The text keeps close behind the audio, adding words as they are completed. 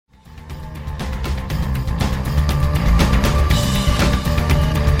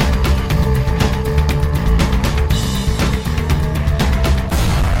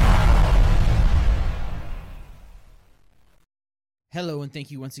Hello, and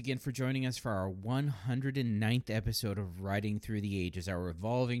thank you once again for joining us for our 109th episode of Riding Through the Ages, our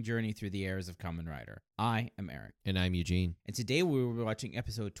evolving journey through the eras of Kamen Rider. I am Eric. And I'm Eugene. And today we will be watching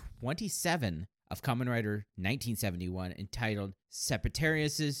episode 27 of Kamen Rider 1971, entitled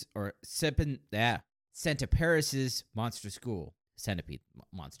Sepitarius's Centiparis's Monster School. Centipede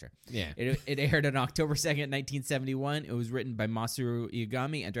monster. Yeah. It aired on October 2nd, 1971. It was written by Masaru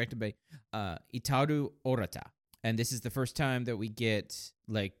Iagami and directed by Itaru Orata. And this is the first time that we get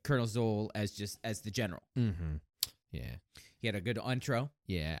like Colonel Zoll as the general. Mm-hmm. Yeah. He had a good intro.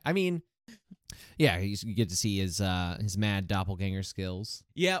 Yeah. I mean, yeah, you get to see his mad doppelganger skills.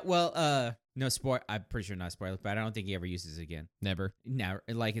 Yeah, well, no spoil. I'm pretty sure not spoilers, but I don't think he ever uses it again. Never. No,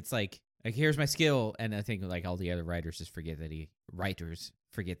 like it's like here's my skill, and I think like all the other writers forget that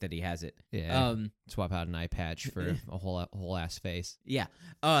he has it. Yeah. Swap out an eye patch for a whole ass face. Yeah.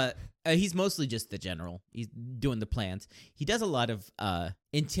 He's mostly just the general. He's doing the plans. He does a lot of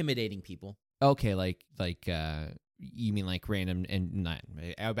intimidating people. Okay, like you mean like random and not?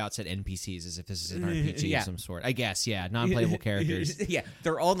 I about said NPCs as if this is an RPG Yeah. of some sort. I guess, yeah, non-playable characters. Yeah,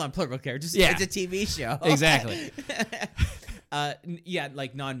 they're all non-playable characters. Yeah. It's a TV show. Exactly. Yeah,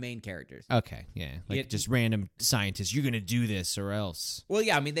 like non-main characters. Okay, yeah, like Yeah. just random scientists. You're gonna do this or else. Well,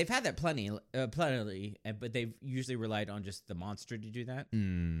 yeah, I mean they've had that plenty, but they've usually relied on just the monster to do that,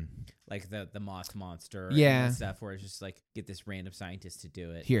 like the moth monster, Yeah. and stuff. Where it's just like get this random scientist to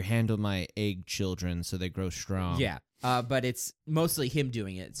do it. Here, handle my egg children so they grow strong. Yeah, but it's mostly him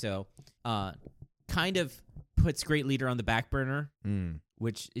doing it. So, kind of puts Great Leader on the back burner,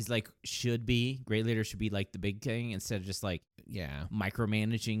 which is like Great Leader should be like the big thing instead of just like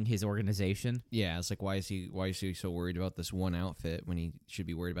micromanaging his organization. Yeah, it's like why is he so worried about this one outfit when he should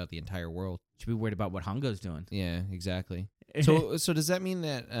be worried about the entire world? Should be worried about what Hongo's doing. Yeah, exactly. So does that mean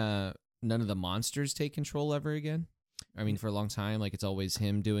that none of the monsters take control ever again? I mean, for a long time, like it's always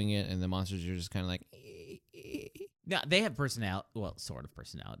him doing it, and the monsters are just kind of like. No, they have sort of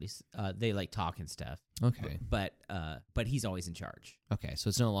personalities. They like talk and stuff. Okay, but he's always in charge. Okay, so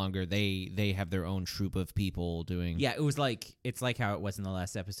it's no longer they have their own troop of people doing. Yeah, it's like how it was in the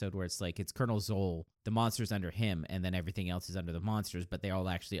last episode where it's Colonel Zoll, the monsters under him, and then everything else is under the monsters, but they're all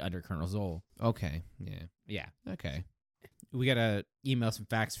actually under Colonel Zoll. Okay. Yeah. Yeah. Okay. We got to email some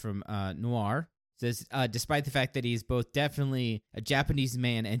facts from Noir. It says, despite the fact that he's both definitely a Japanese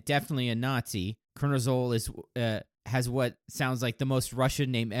man and definitely a Nazi, Colonel Zoll has what sounds like the most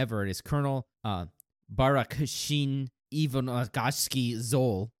Russian name ever. It is Colonel Barakashin Ivanagatsky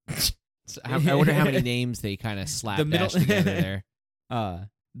Zoll. So I wonder how many names they kind of slap together there.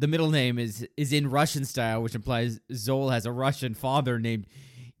 The middle name is in Russian style, which implies Zoll has a Russian father named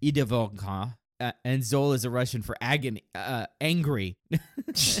Idavonka, and Zoll is a Russian for angry.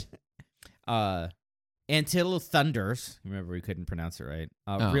 Antil Thunders. Remember, we couldn't pronounce it right.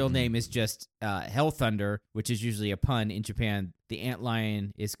 Real name is just Hell Thunder, which is usually a pun. In Japan, the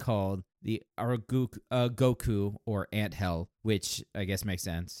antlion is called the Goku or Ant Hell, which I guess makes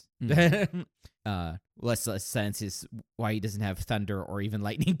sense. Less sense is why he doesn't have thunder or even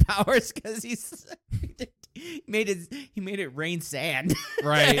lightning powers, because he made it rain sand.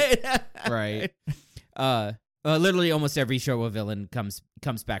 Right. Right. Literally almost every Showa villain comes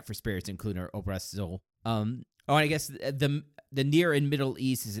back for spirits, including Obras Zoll. I guess the Near and Middle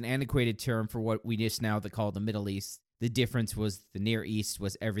East is an antiquated term for what we just now call the Middle East. The difference was the Near East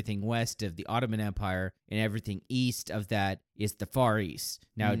was everything west of the Ottoman Empire, and everything east of that is the Far East.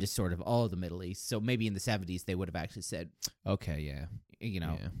 Now just sort of all of the Middle East. So maybe in the 70s they would have actually said, okay, yeah,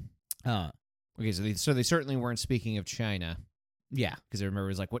 okay, so they certainly weren't speaking of China. Yeah, because I remember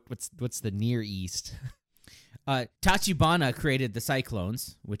it was like, what's the Near East? Tachibana created the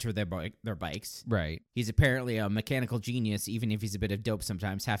Cyclones, which are their bikes. Right. He's apparently a mechanical genius, even if he's a bit of dope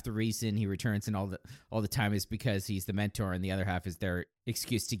sometimes. Half the reason he returns and all the time is because he's the mentor, and the other half is their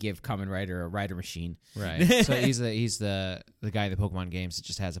excuse to give Kamen Rider a rider machine. Right. So he's the guy in the Pokemon games that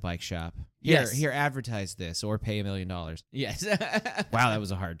just has a bike shop. Here, advertise this or pay $1 million. Yes. Wow, that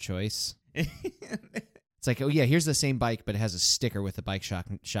was a hard choice. It's like, oh yeah, here's the same bike, but it has a sticker with the bike shop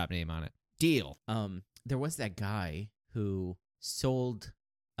name on it. Deal. There was that guy who sold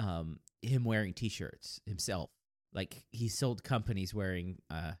him wearing T-shirts himself. Like he sold companies wearing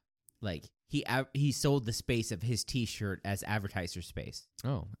he sold the space of his T-shirt as advertiser space.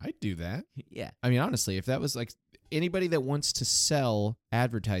 Oh, I'd do that. Yeah. I mean, honestly, if that was like anybody that wants to sell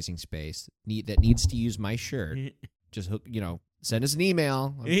advertising space that needs to use my shirt, just send us an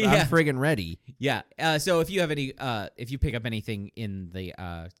email. I'm friggin' ready. Yeah. So if you have any, if you pick up anything in the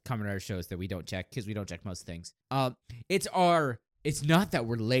Kamen Rider shows that we don't check, because we don't check most things, it's our it's not that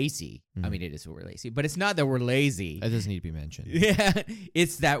we're lazy. I mean, it is that we're lazy, but it's not that we're lazy. That doesn't need to be mentioned. Yeah,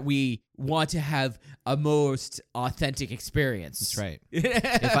 it's that we want to have a most authentic experience. That's right.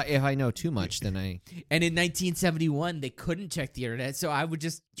 if I know too much, then I... And in 1971, they couldn't check the internet, so I would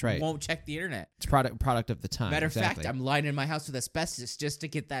just That's right. won't check the internet. It's product of the time. Matter exactly. of fact, I'm lying in my house with asbestos just to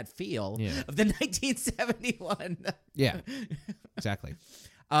get that feel Yeah. of the 1971. Yeah, exactly.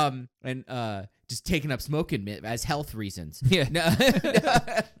 And just taking up smoking as health reasons. Yeah. No,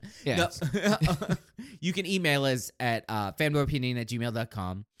 Yeah. no. You can email us at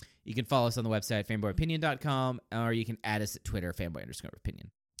fanboyopinion@gmail.com. You can follow us on the website, fanboyopinion.com, or you can add us at Twitter, fanboy_opinion.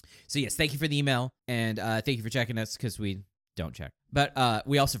 So, yes, thank you for the email, and thank you for checking us, because we don't check. But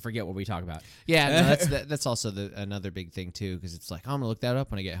we also forget what we talk about. Yeah, no, that's also another big thing, too, because it's like, oh, I'm going to look that up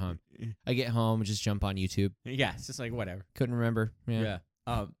when I get home. I get home and just jump on YouTube. Yeah, it's just like, whatever. Couldn't remember. Yeah.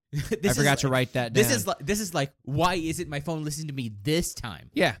 I forgot to write that down. This is like, why isn't my phone listening to me this time?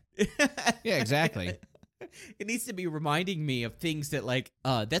 Yeah. Yeah, exactly. It needs to be reminding me of things that, like,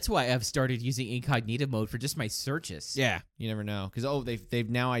 that's why I've started using incognito mode for just my searches. Yeah, you never know, because they've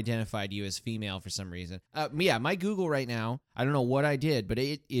now identified you as female for some reason. Yeah, my Google right now, I don't know what I did, but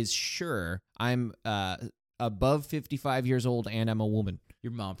it is sure I'm above 55 years old and I'm a woman.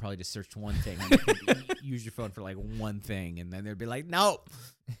 Your mom probably just searched one thing. And use your phone for like one thing, and then they'd be like, "No."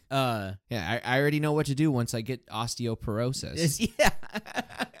 Yeah, I already know what to do once I get osteoporosis. Yeah.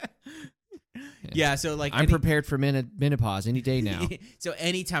 Yeah, so like I'm prepared for menopause any day now. So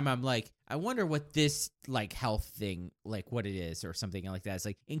anytime I'm like, I wonder what this like health thing, like what it is or something like that. It's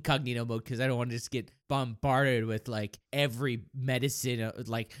like incognito mode, because I don't want to just get bombarded with like every medicine,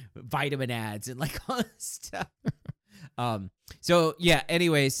 like vitamin ads and like all this stuff. So yeah,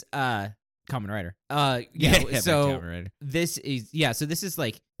 anyways, Kamen Rider. So Kamen Rider. this is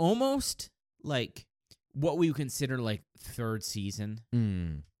like almost like what we would consider like third season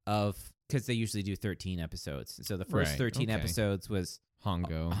of, because they usually do 13 episodes. So the first 13 episodes was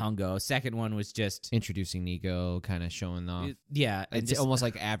Hongo. Second one was just introducing Nico, kind of showing off. Yeah, and it's just, almost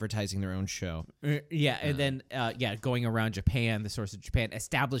like advertising their own show. Yeah, and then going around Japan, the source of Japan,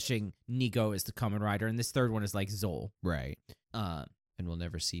 establishing Nico as the Kamen Rider, and this third one is like Zoll. Right. And we'll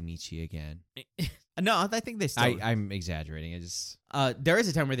never see Michi again. No, I think they still... I'm exaggerating. I just... there is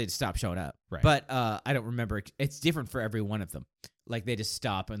a time where they just stop showing up. Right. But I don't remember. It's different for every one of them. Like, they just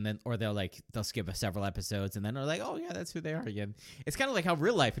stop, and then, or they'll skip several episodes, and then they're like, oh, yeah, that's who they are again. It's kind of like how in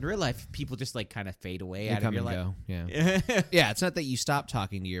real life, people just, like, kind of fade away out of your life. Go. Yeah. Yeah, it's not that you stop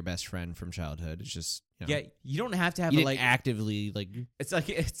talking to your best friend from childhood. It's just... Yeah, you don't have to have you actively like. It's like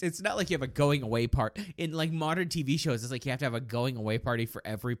it's not like you have a going away part in like modern TV shows. It's like you have to have a going away party for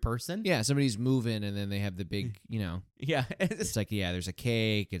every person. Yeah, somebody's moving and then they have the big, Yeah, it's like there's a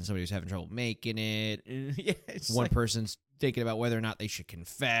cake and somebody's having trouble making it. Yeah, one person's thinking about whether or not they should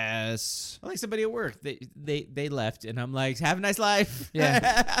confess. Like somebody at work, they left, and I'm like, have a nice life.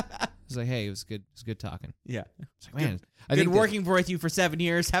 Yeah. It's like, hey, it was good talking. Yeah. It's like, man, I've been working with you for 7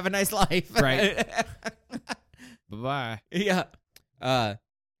 years. Have a nice life. Right. Bye-bye. Yeah.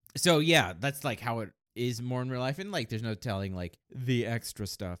 So yeah, that's like how it is more in real life, and like there's no telling like the extra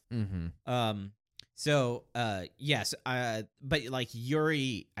stuff. Mm-hmm. So yes, but like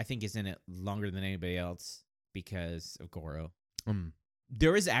Yuri, I think is in it longer than anybody else because of Goro.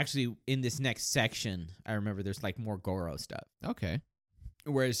 There is actually in this next section, I remember there's like more Goro stuff. Okay.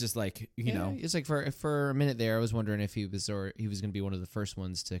 Where it's just like, you know, it's like for a minute there, I was wondering if he was going to be one of the first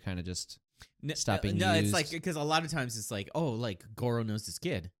ones to kind of just stop being used. It's like, because a lot of times it's like, oh, like Goro knows this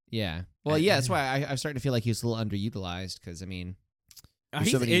kid. Yeah. Well, yeah, that's why I'm starting to feel like he's a little underutilized, because I mean,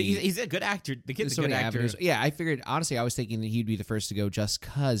 he's a good actor. The kid's a good actor. Avenues. Yeah, I figured, honestly, I was thinking that he'd be the first to go just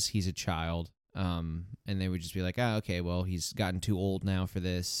because he's a child. And they would just be like, oh, okay, well, he's gotten too old now for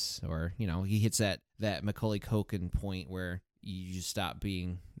this, or he hits that Macaulay Culkin point where you just stop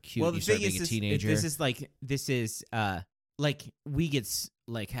being cute. Well, the you start thing being is, a teenager. This is like we get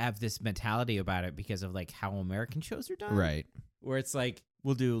like have this mentality about it because of like how American shows are done, right? Where it's like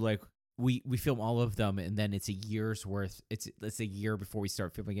we'll do like we film all of them, and then it's a year's worth. It's a year before we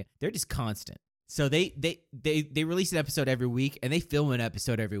start filming it. They're just constant. So they release an episode every week, and they film an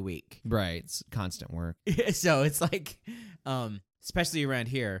episode every week. Right, it's constant work. So it's like, especially around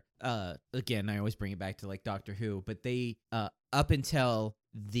here. Again, I always bring it back to like Doctor Who, but they up until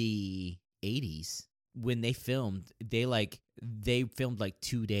the 80s when they filmed, they filmed like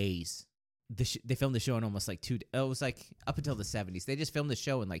 2 days. They filmed the show in almost like it was like up until the 70s. They just filmed the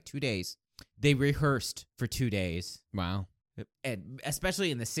show in like 2 days. They rehearsed for 2 days. Wow. And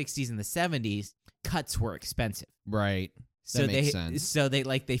especially in the 60s and the 70s, cuts were expensive. Right. So makes sense. So they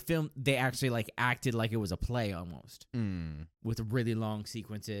actually like acted like it was a play almost with really long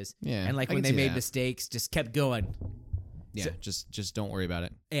sequences. Yeah, and like I when can they see made that. mistakes, just kept going. Yeah, just don't worry about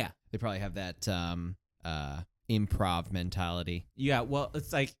it. Yeah, They probably have that improv mentality. yeah. Well,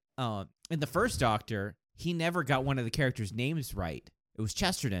 it's like in the first Doctor, he never got one of the characters' names right. It was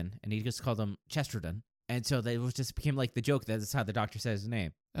Chesterton, and he just called him Chesterton, and so they just became like the joke that that's how the Doctor says his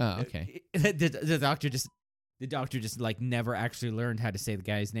name. Oh, okay. The doctor just like never actually learned how to say the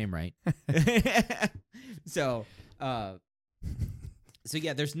guy's name right. So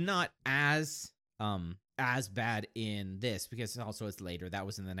yeah, there's not as bad in this because also it's later. That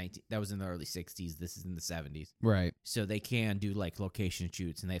was in the early 60s. This is in the 70s. Right. So they can do like location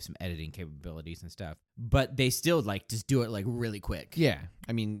shoots and they have some editing capabilities and stuff. But they still like just do it like really quick. Yeah.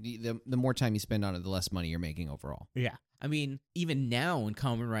 I mean, the more time you spend on it, the less money you're making overall. Yeah. I mean, even now in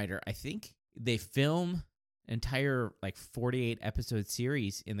Kamen Rider, I think they film entire like 48 episode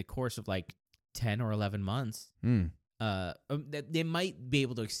series in the course of like 10 or 11 months. They might be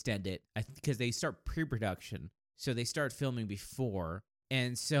able to extend it because they start pre-production, so they start filming before,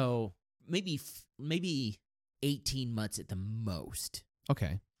 and so maybe 18 months at the most.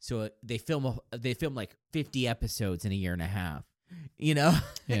 Okay. So they film like 50 episodes in a year and a half. You know,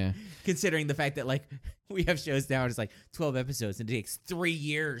 Yeah. Considering the fact that like we have shows now, it's like 12 episodes and it takes 3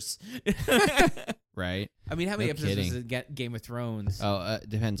 years. Right. I mean, how many No episodes kidding. was it Game of Thrones? Oh,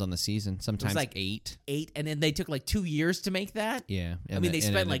 depends on the season. Sometimes like 8. 8, and then they took like 2 years to make that. Yeah. I mean, they and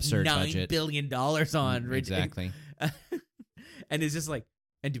spent an like absurd $9 budget. billion on Exactly. and it's just like,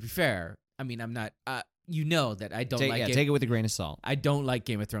 and to be fair, I mean, I'm not. You know that I don't Take it with a grain of salt. I don't like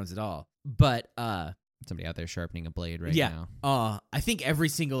Game of Thrones at all. But Somebody out there sharpening a blade right yeah, now. I think every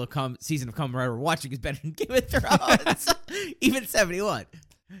single season of Kamen Rider we're watching is better than Game of Thrones, even 71.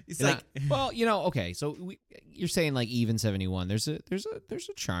 It's like, well, okay. So you're saying like even 71. There's a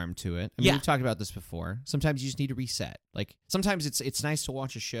charm to it. I mean, Yeah. we've talked about this before. Sometimes you just need to reset. Like sometimes it's nice to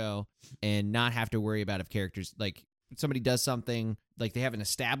watch a show and not have to worry about if characters like somebody does something like they have an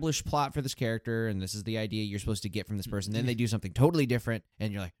established plot for this character and this is the idea you're supposed to get from this person. Then they do something totally different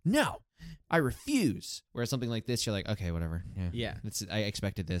and you're like, no, I refuse. Whereas something like this, you're like, okay, whatever. Yeah. I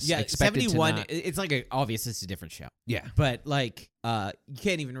expected this. yeah, I expected 71. To not- It's like obvious it's a different show. yeah. But like, you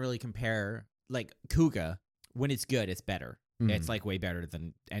can't even really compare like Kuga. When it's good, it's better. Mhm. It's like way better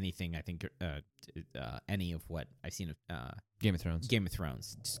than anything I think any of what I've seen of Game of Thrones. Game of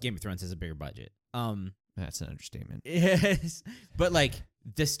Thrones. Just Game of Thrones has a bigger budget. That's an understatement. Yes, but like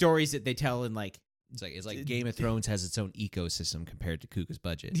the stories that they tell in like It's like Game of Thrones has its own ecosystem compared to Kuga's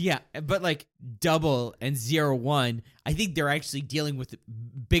budget. yeah, but like Double and 01, I think they're actually dealing with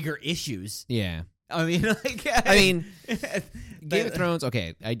bigger issues. Yeah. I mean, like Game of Thrones,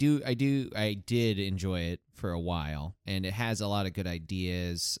 okay, I did enjoy it for a while, and it has a lot of good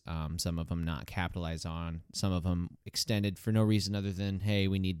ideas, some of them not capitalized on, some of them extended for no reason other than, hey,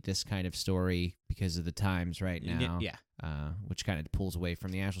 we need this kind of story because of the times right now, yeah. which kind of pulls away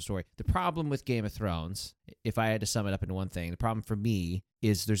from the actual story. The problem with Game of Thrones, if I had to sum it up into one thing, the problem for me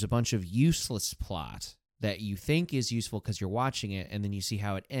is there's a bunch of useless plot that you think is useful because you're watching it, and then you see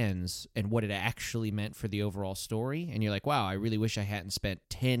how it ends and what it actually meant for the overall story, and you're like, wow, I really wish I hadn't spent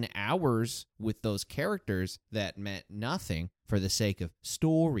 10 hours with those characters that meant nothing for the sake of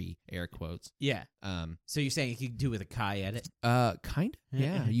story, air quotes. Yeah. So you're saying you could do with a Kai edit? Kind of.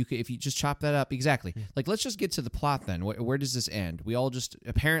 Yeah, you could if you just chop that up. Exactly. Like, let's just get to the plot then. Where does this end? We all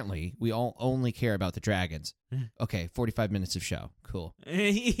only care about the dragons. Okay, 45 minutes of show. Cool.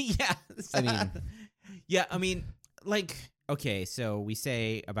 Yeah. I mean, yeah, I mean, like, okay, so we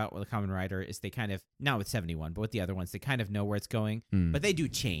say about the Kamen Rider is they kind of, not with 71, but with the other ones, they kind of know where it's going, but they do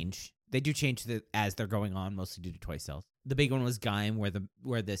change. They do change as they're going on, mostly due to toy cells. The big one was Gaim,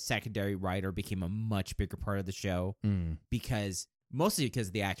 where the secondary writer became a much bigger part of the show mostly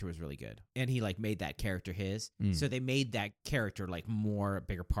because the actor was really good, and he like made that character his. So they made that character like more a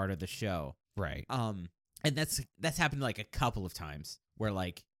bigger part of the show. right. And that's happened like a couple of times where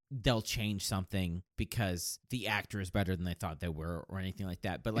like they'll change something because the actor is better than they thought they were or anything like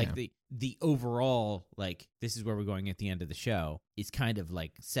that. But like the overall, like, this is where we're going at the end of the show is kind of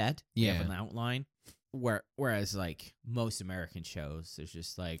like set. We have an outline. Whereas like most American shows, there's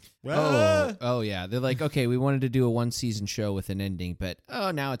just like, Oh yeah, they're like, okay, we wanted to do a 1-season show with an ending, but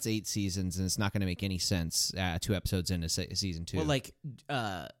now it's 8 seasons and it's not going to make any sense 2 episodes into season 2. well, like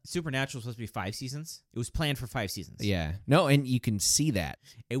Supernatural was supposed to be 5 seasons. It was planned for 5 seasons. Yeah, no, and you can see that.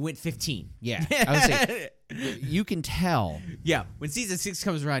 It went 15. Yeah, I would say you can tell. Yeah, when season 6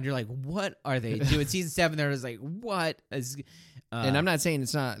 comes around, you're like, what are they doing? Season 7, they're just like, what is... and I'm not saying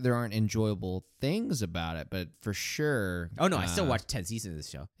there aren't enjoyable things about it, but for sure. Oh no, I still watch 10 seasons of this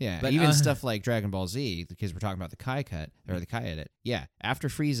show. Yeah, but even stuff like Dragon Ball Z, because we're talking about the Kai cut or the Kai edit. Yeah, after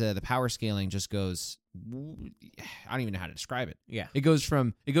Frieza, the power scaling just goes. I don't even know how to describe it. Yeah, it goes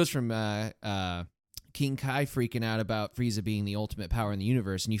from King Kai freaking out about Frieza being the ultimate power in the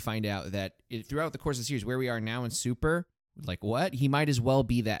universe, and you find out that throughout the course of the series, where we are now in Super. Like, what? He might as well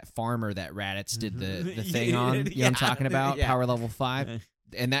be that farmer that Raditz did the thing on. You know what I'm talking about? Yeah. Power level 5.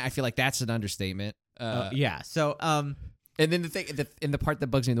 And that I feel like that's an understatement. Yeah. So, and then the part that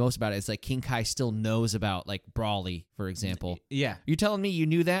bugs me the most about it is like King Kai still knows about like Brawly, for example. Yeah. You're telling me you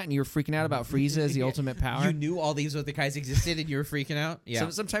knew that and you were freaking out about Frieza as the ultimate power? You knew all these other Kais existed and you were freaking out? Yeah.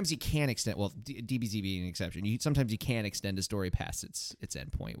 So sometimes you can extend, well, DBZ being an exception, sometimes you can extend a story past its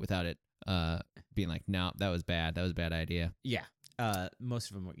end point without it being like, no, that was bad. That was a bad idea. Yeah. Most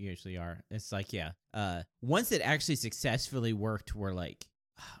of them usually are. It's like, yeah. Ones that actually successfully worked were like,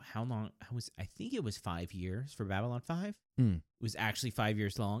 how long? I think it was 5 years for Babylon 5. It was actually 5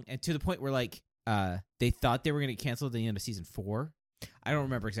 years long. And to the point where like, they thought they were going to cancel at the end of season 4. I don't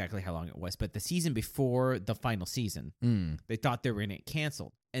remember exactly how long it was, but the season before the final season, they thought they were going to get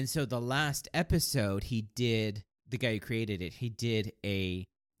canceled. And so the last episode the guy who created it, he did a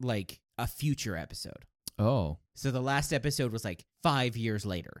future episode. Oh. So the last episode was like 5 years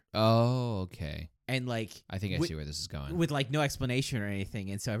later. Oh, okay. And like, I think I see where this is going. With like no explanation or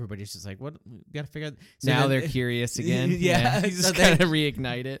anything. And so everybody's just like, what? We got to figure out. So now they're curious again. Yeah. Just kind of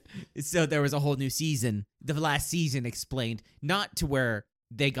reignite it. So there was a whole new season. The last season explained not to where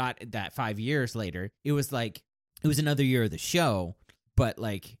they got that 5 years later. It was like, it was another year of the show. But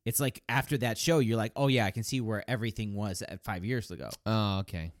like, it's like after that show, you're like, oh yeah, I can see where everything was at 5 years ago. Oh,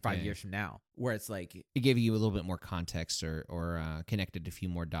 okay. 5 years from now, where it's like it gave you a little bit more context or connected a few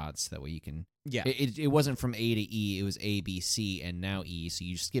more dots. That way you can. Yeah. It wasn't from A to E. It was A, B, C, and now E. So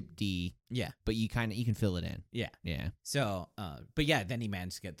you skip D. Yeah. But you can fill it in. Yeah. Yeah. So, but yeah, then he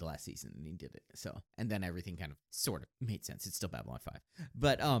managed to get the last season and he did it. So, and then everything kind of sort of made sense. It's still Babylon 5,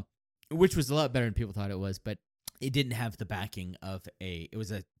 but which was a lot better than people thought it was, but. It didn't have the backing of it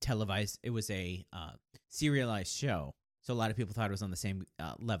was a serialized show. So a lot of people thought it was on the same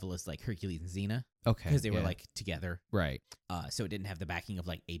level as like Hercules and Xena. Okay. Because they were like together. Right. So it didn't have the backing of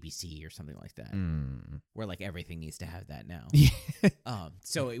like ABC or something like that. Where like everything needs to have that now. Yeah.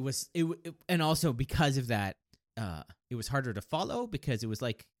 So and also because of that, it was harder to follow because it was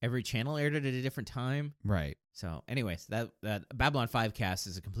like every channel aired it at a different time. Right. So, anyways, that Babylon 5 cast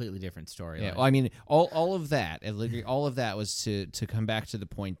is a completely different story. Yeah, well, I mean, all of that, all of that was to come back to the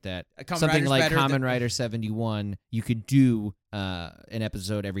point that something Rider's like Kamen Rider 71, you could do an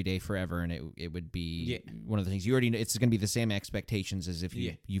episode every day forever, and it would be one of the things you already know. It's going to be the same expectations as if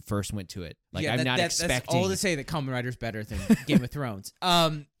you first went to it. Like I'm not expecting. That's all to say that Kamen Rider's better than Game of Thrones.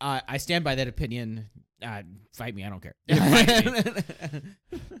 I stand by that opinion. Fight me, I don't care.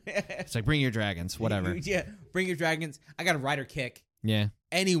 It's like bring your dragons, whatever. Yeah, bring your dragons. I got a rider kick. Yeah.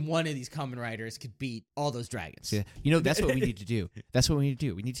 Any one of these Kamen Riders could beat all those dragons. Yeah. You know, that's what we need to do. That's what we need to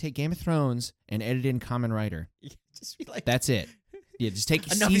do. We need to take Game of Thrones and edit in Kamen Rider. Just be like, that's it. Yeah, just take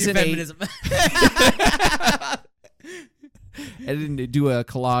enough season of your feminism. 8 and do a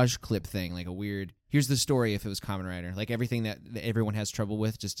collage clip thing, like a weird. Here's the story if it was Kamen Rider. Like everything that everyone has trouble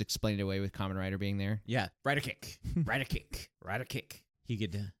with, just explain it away with Kamen Rider being there. Yeah. Rider kick. Rider kick. Rider kick. He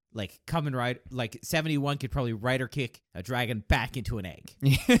could, like, Kamen Rider, like, 71 could probably rider kick a dragon back into an egg.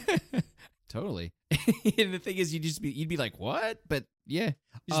 Totally. And the thing is, you'd be like, what? But yeah,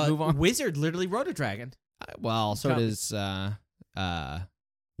 just move on. Wizard literally rode a dragon. Well, so does, no, I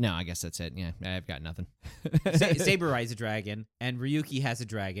guess that's it. Yeah, I've got nothing. Saber rides a dragon, and Ryuki has a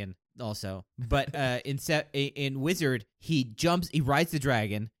dragon also. But in Wizard, he rides the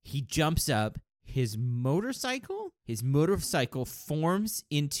dragon, he jumps up, his motorcycle forms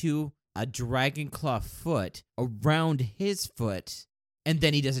into a dragon claw foot around his foot, and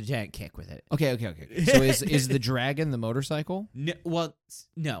then he does a giant kick with it. Okay. So is the dragon the motorcycle? No, well,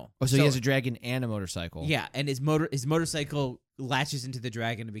 no. Oh, so he has a dragon and a motorcycle. Yeah, and his motorcycle latches into the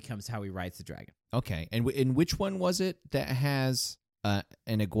dragon and becomes how he rides the dragon. Okay, and in which one was it that has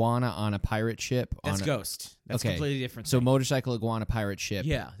an iguana on a pirate ship? That's Ghost. That's completely different. So motorcycle, iguana, pirate ship.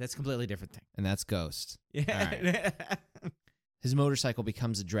 Yeah, that's a completely different thing. And that's Ghost. Yeah. Right. His motorcycle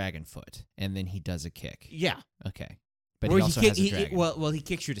becomes a dragon foot, and then he does a kick. Yeah. Okay. But he also has a dragon. Well, he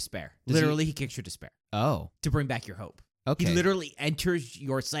kicks your despair. Literally, he kicks your despair. Oh. To bring back your hope. Okay. He literally enters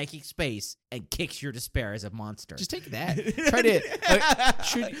your psychic space and kicks your despair as a monster. Just take that. Try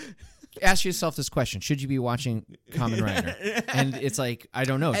to... ask yourself this question: should you be watching Kamen Rider? And it's like, I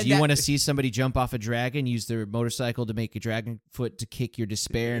don't know. Do you want to see somebody jump off a dragon, use their motorcycle to make a dragon foot to kick your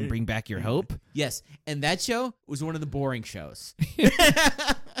despair and bring back your hope? Yes, and that show was one of the boring shows.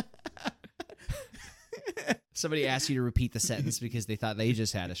 Somebody asked you to repeat the sentence because they thought they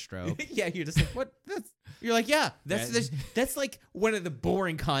just had a stroke. Yeah, you're just like, what? You're like, yeah, that's like one of the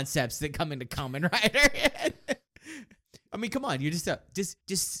boring concepts that come into Kamen Rider. I mean, come on, you just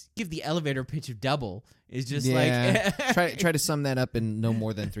give the elevator pitch of double. Is just like try to sum that up in no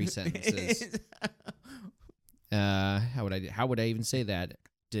more than 3 sentences. How would I even say that?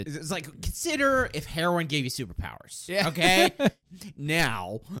 It's like, consider if heroin gave you superpowers. Yeah. Okay?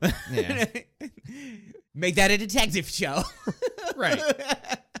 Now. Yeah. Make that a detective show. Right.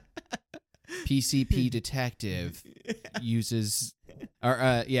 PCP detective abuses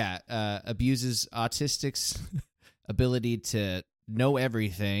autistic's ability to know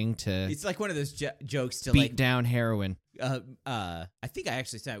everything, to it's like one of those jokes to beat down heroin. I think I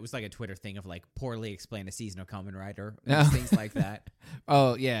actually said it was like a Twitter thing of like poorly explain a season of Kamen Rider, Oh. things like that.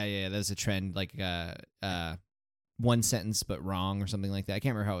 Oh yeah, there's a trend like one sentence but wrong or something like that. I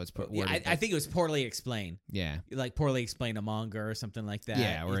can't remember how it's put. Yeah, I think it was poorly explained. Yeah, like poorly explain a manga or something like that.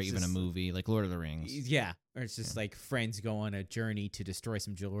 Yeah, or it's even just, a movie like Lord of the Rings. Yeah, or it's just like friends go on a journey to destroy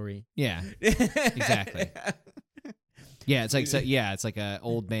some jewelry. Yeah, exactly. Yeah, it's like a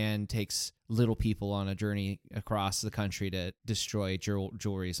old man takes little people on a journey across the country to destroy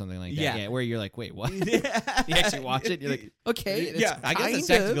jewelry, something like that. Yeah, where you're like, wait, what? You actually watch it? You're like, okay, yeah, I guess that's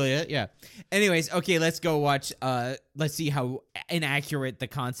technically it. Yeah. Anyways, okay, let's go watch. Let's see how inaccurate the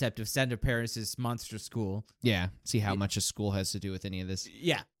concept of Send of Paris' monster school. Yeah, see how much a school has to do with any of this.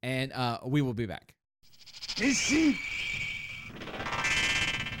 Yeah, and we will be back.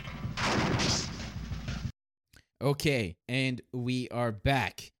 Okay, and we are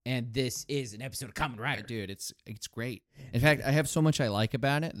back, and this is an episode of Kamen Rider. Dude, it's great. In fact, I have so much I like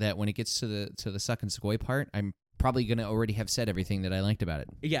about it that when it gets to the suck and sugoi part, I'm probably gonna already have said everything that I liked about it.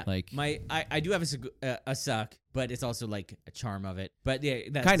 Yeah, like I do have a suck, but it's also like a charm of it. But yeah,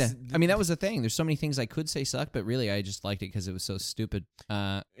 that's kind of. I mean, that was the thing. There's so many things I could say suck, but really, I just liked it because it was so stupid.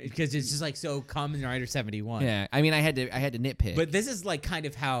 Because it's just like so Kamen Rider 71. Yeah, I mean, I had to nitpick. But this is like kind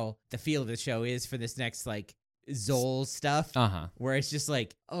of how the feel of the show is for this next like Zoll stuff, where it's just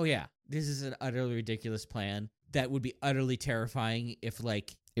like, oh yeah, this is an utterly ridiculous plan that would be utterly terrifying if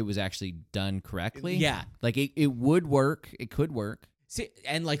like it was actually done correctly. Yeah, like it would work. It could work. See,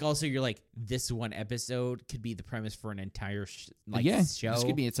 and like also you're like, this one episode could be the premise for an entire show. This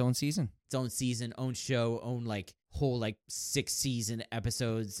could be its own season, own show, own like whole like 6 season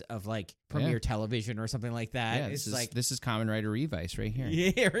episodes of like premiere television or something like that. Yeah, this is Kamen Rider Revice right here.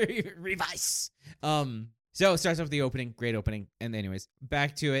 Yeah, Revice. So it starts off with the opening, great opening, and anyways,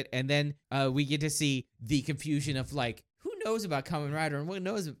 back to it, and then we get to see the confusion of like, who knows about Kamen Rider and what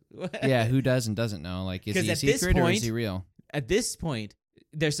knows? Yeah, who does and doesn't know? Like, is he a secret or is he real? At this point,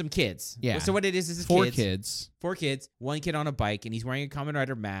 there's some kids. Yeah. So what it is 4 kids. 4 kids, 1 kid on a bike, and he's wearing a Kamen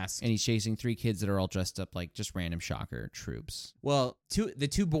Rider mask. And he's chasing 3 kids that are all dressed up like just random Shocker troops. Well, the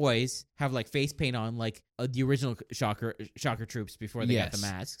 2 boys have like face paint on like the original Shocker troops before they got the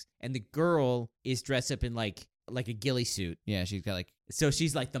masks. And the girl is dressed up in like a ghillie suit. Yeah, she's got so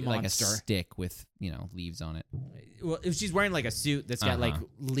she's like the monster. Like a stick with, leaves on it. Well, if she's wearing like a suit that's got like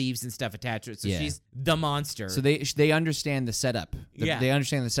leaves and stuff attached to it, so she's the monster. So they understand the setup. They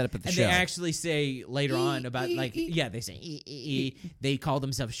understand the setup of the show. And they actually say later on about like, they say they call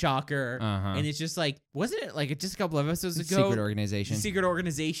themselves Shocker, and it's just like, wasn't it like just a couple of episodes ago? Secret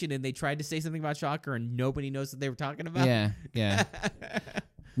organization, and they tried to say something about Shocker, and nobody knows what they were talking about. Yeah.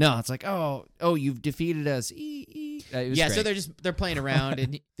 No, it's like, oh, you've defeated us. Yeah, great. So they're playing around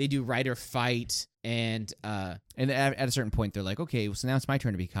and they do Rider fight and at a certain point they're like, okay, so now it's my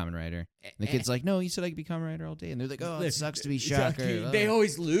turn to be Kamen Rider. And the kid's like, no, you said I could be Kamen Rider all day, and they're like, oh, it sucks to be Shocker. They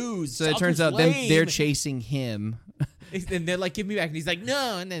always lose. So it turns out they're chasing him. And they're like, give me back, and he's like,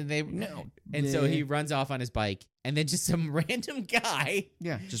 no, and then so he runs off on his bike, and then just some random guy,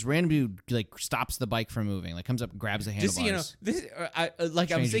 just random dude like stops the bike from moving, like comes up and grabs the handlebars. This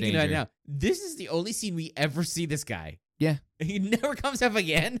I'm thinking right now, this is the only scene we ever see this guy. Yeah. He never comes up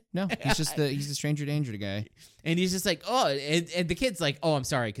again. No, he's just the stranger danger guy. And he's just like, oh, and the kid's like, oh, I'm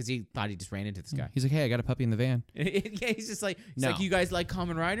sorry, because he thought he just ran into this guy. He's like, hey, I got a puppy in the van. Yeah, he's just like, you guys like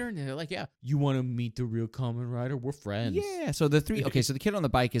Kamen Rider? And they're like, yeah. You want to meet the real Kamen Rider? We're friends. Yeah. So the 3, so the kid on the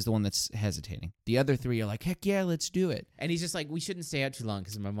bike is the one that's hesitating. The other 3 are like, heck yeah, let's do it. And he's just like, we shouldn't stay out too long,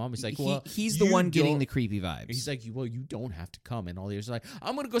 because my mom is like, well, he's the one getting the creepy vibes. He's like, well, you don't have to come. And all the others are like,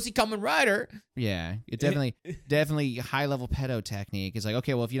 I'm going to go see Kamen Rider. Yeah. It definitely high level pedo technique. It's like,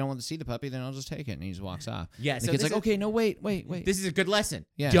 okay, well, if you don't want to see the puppy, then I'll just take it. And he just walks off. Yeah, And so the kid's this like, is- okay, no, wait. This is a good lesson.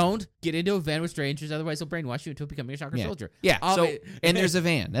 Yeah. Don't get into a van with strangers, otherwise they'll brainwash you into becoming a shocker Yeah. soldier. Yeah. Um, And there's a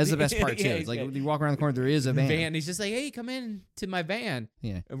van. That's the best part, too. Yeah, It's like, yeah. you walk around the corner, there is a van. He's just like, hey, come in to my van.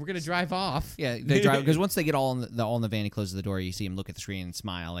 Yeah. And we're gonna drive off. Yeah, they drive because once they get all in the van, he closes the door. You see him look at the screen and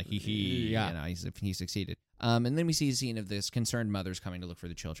smile like he Yeah. you know, he succeeded. And then we see a scene of this concerned mother's coming to look for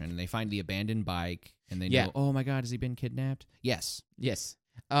the children, and they find the abandoned bike, and they Yeah. know, oh my God, has he been kidnapped? Yes. Yes.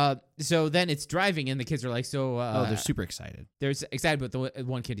 So then it's driving, and the kids are like, They're super excited. they're excited, but the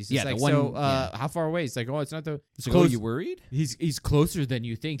one kid, he's just Yeah, the like, one- how far away? It's like, oh, it's not the It's like, close. oh, you worried? He's closer than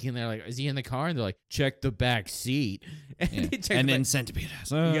you think, and they're like, is he in the car? And they're like, check the back seat, Yeah. they check And the then back- centipede.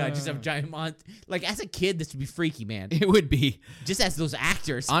 yeah, just have a giant like as a kid, this would be freaky, man. It would be. Just as those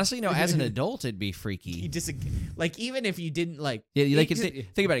actors, Honestly, no, as an adult, it'd be you freaky. just like even if you didn't like, Yeah, you like it-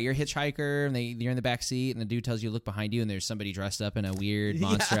 think about it. You're a hitchhiker, and you're in the back seat, and the dude tells you to look behind you, and there's somebody dressed up in a weird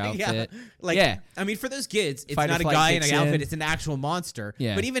monster outfit. Like, Yeah. I mean, for those kids, it's Fight or not a flight guy in kicks an outfit; in. it's an actual monster.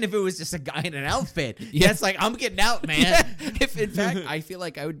 Yeah. But even if it was just a guy in an outfit, Yeah. that's like I'm getting out, man. Yeah. If in fact, I feel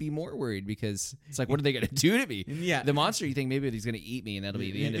like I would be more worried because it's like, what are they gonna do to me? Yeah. The monster, you think maybe he's gonna eat me, and that'll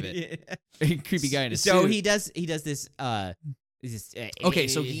be the end of it. Creepy guy in a So suit. he does this. Okay,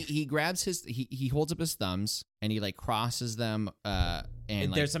 so he grabs he holds up his thumbs and he like crosses them and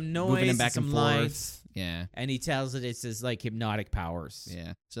like there's some moving noise, them back some and forth. lights, Yeah, and he tells it it's his like hypnotic powers.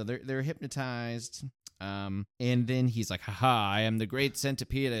 yeah. So they're hypnotized. And then he's like, haha, I am the great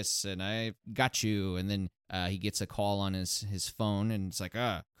Centipedus and I got you. And then he gets a call on his phone and it's like,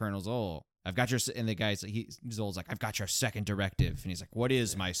 Colonel Zoll, I've got your, and the guy's like, Zoll's like, I've got your second directive. And he's like, what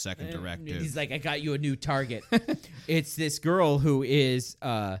is my second directive? He's like, I got you a new target. It's this girl who is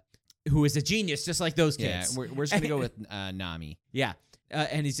a genius, just like those Yeah, kids. we're just going to go with Nami. Yeah.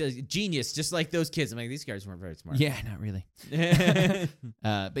 And he's a genius, just like those kids. I'm like, these guys weren't very smart. Yeah, not really.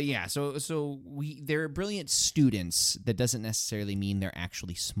 But yeah, so they're brilliant students. That doesn't necessarily mean they're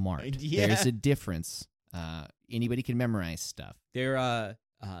actually smart. Yeah. There's a difference. Anybody can memorize stuff. They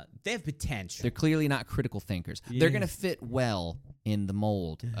have potential. They're clearly not critical thinkers. Yeah. They're going to fit well in the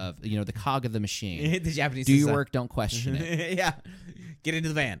mold of the cog of the machine. The Japanese Do your society. work, don't question it. Yeah. Get into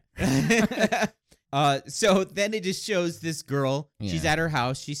the van. So then it just shows this girl. She's Yeah. at her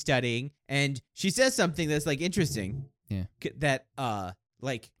house. She's studying, and she says something that's like interesting. Yeah. That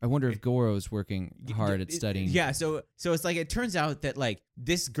like I wonder if Goro's working hard at studying. Yeah. So it's like it turns out that like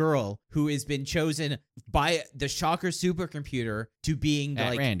this girl who has been chosen by the Shocker supercomputer to being At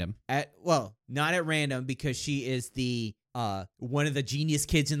like random. not at random because she is the one of the genius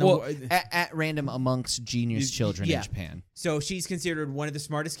kids in the Well, world. at random amongst genius children Yeah. in Japan. So she's considered one of the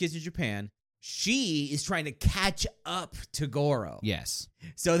smartest kids in Japan. She is trying to catch up to Goro. Yes.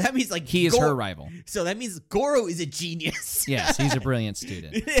 So that means like He is her rival. So that means Goro is a genius. Yes, he's a brilliant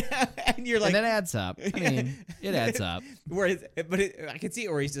student. And you're like, and that adds up. I mean, it adds up. I can see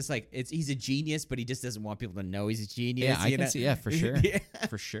it where he's just like, he's a genius, but he just doesn't want people to know he's a genius. Yeah, I you can know? see. Yeah, for sure. Yeah.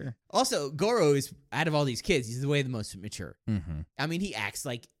 For sure. Also, Goro is out of all these kids, he's the way the most mature. Mm-hmm. I mean, he acts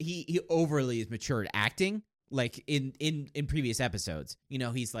like he overly is mature at acting. Like in previous episodes,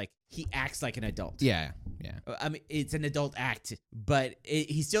 he's like he acts like an adult. Yeah. I mean, it's an adult act, but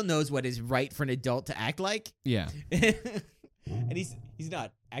he still knows what is right for an adult to act like. Yeah. And he's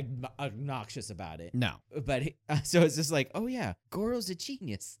not obnoxious about it. No. But so it's just like, oh yeah, Goro's a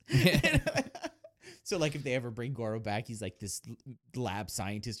genius. So like if they ever bring Goro back, he's like this lab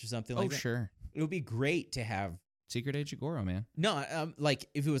scientist or something like that. Sure. It would be great to have. Secret Age of Goro, man. No, like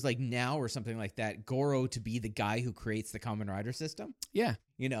if it was like now or something like that, Goro to be the guy who creates the Kamen Rider system. Yeah.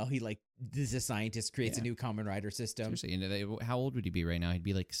 He like this is a scientist creates a new Kamen Rider system. Seriously, how old would he be right now? He'd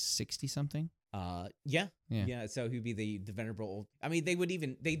be like 60 something. Yeah. So he'd be the venerable old. I mean, they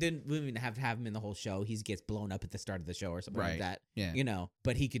didn't even have to have him in the whole show. He gets blown up at the start of the show or something like that. Yeah.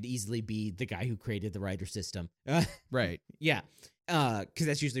 But he could easily be the guy who created the Rider system. Right. Yeah. Because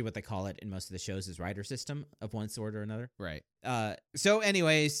that's usually what they call it in most of the shows is Rider system of one sort or another. Right. So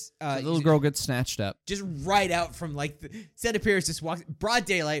anyways, The little girl gets snatched up. just right out from like the Centipede just walks broad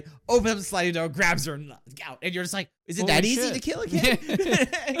daylight, opens up the sliding door, grabs her and out, and you're just like, is it Holy that easy shit. to kill a kid?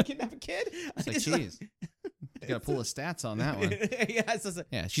 Kidnap a kid? It's like, It's jeez. You gotta pull the stats on that one. Yeah, so,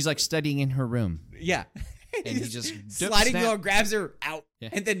 Yeah, she's like studying in her room. yeah. And he just sliding snap. door grabs her out, Yeah.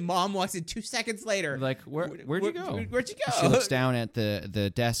 and then mom walks in 2 seconds later. Like, where'd you go? Where'd you go? She looks down at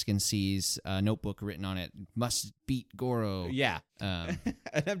the desk and sees a notebook written on it, must beat Goro. Yeah, Um,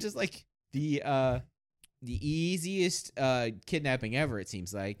 and I'm just like the easiest kidnapping ever. It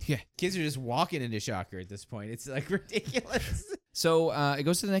seems like Yeah. kids are just walking into Shocker at this point. It's like ridiculous. So it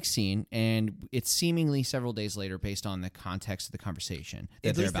goes to the next scene, and it's seemingly several days later based on the context of the conversation that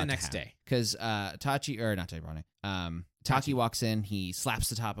At they're least about the next to have. day. Because Taki walks in, he slaps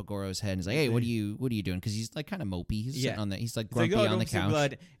the top of Goro's head and he's like, "Hey, what are you doing?" Because he's like kind of mopey. He's sitting on the, he's like grumpy on the couch.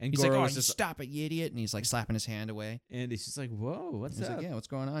 Blood. And He's Goro like, "Oh, was just stop it, you idiot!" And he's like slapping his hand away. and he's just like, "Whoa, what's He's up?" like, "Yeah, what's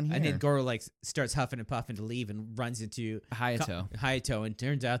going on here?" And then Goro like starts huffing and puffing to leave and runs into Hayato. and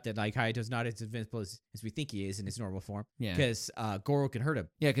turns out that like Hayato's not as invincible as we think he is in his normal form. Yeah. Because Goro can hurt him.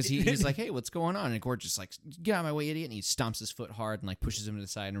 Yeah, because he's like, "Hey, what's going on?" And Goro just like, "Get out of my way, idiot!" And he stomps his foot hard and like pushes him to the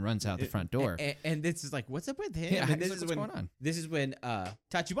side and runs out the front door. And this is like, what's up with him? Yeah, and he's like, what's going on? This is when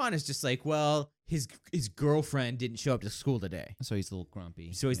Tachibana is just like, well, his girlfriend didn't show up to school today. So he's a little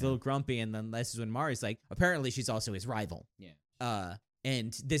grumpy. So he's a little grumpy, and then this is when Mari's like, apparently she's also his rival. Yeah.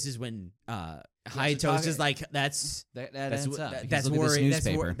 And this is when Hayato's just like, that's worrying.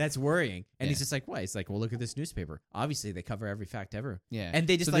 That's worrying. And Yeah. he's just like, what? He's like, well, look at this newspaper. Obviously, they cover every fact ever. Yeah. And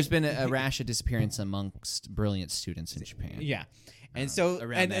they just so like, there's been a rash of disappearance amongst brilliant students in Japan. yeah. And so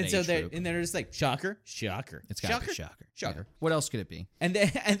around that so age they're group. and they're just like, shocker. It's got to be Shocker. Shocker. Yeah. What else could it be? And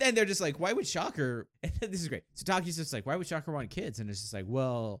then they're just like, why would Shocker? This is great. So Taki's just like, why would Shocker want kids? And it's just like,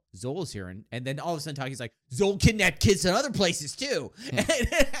 well, Zol's here, and then all of a sudden Taki's like, Zol kidnapped kids in other places too. Yeah.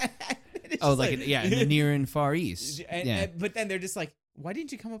 Oh, like in the near and far east. But then they're just like, why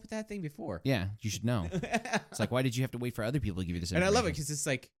didn't you come up with that thing before? Yeah, you should know. It's like, why did you have to wait for other people to give you this And I information? love it because it's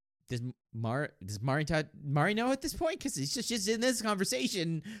like, does Mari know at this point? Because he's just in this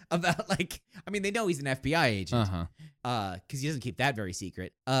conversation about like, I mean, they know he's an FBI agent, because he doesn't keep that very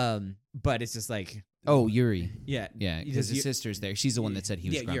secret. But it's just like, oh, Yuri. yeah, Because his sister's there. She's the one that said he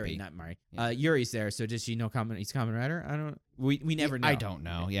was grumpy. Yuri, not Mari. Yeah. Yuri's there, so does she know he's a Kamen Rider? I don't. We never know. I don't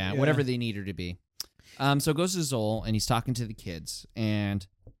know. Yeah, whatever they need her to be. So it goes to Zol, and he's talking to the kids, and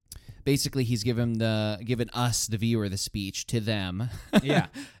basically he's given us, the viewer, the speech to them Yeah.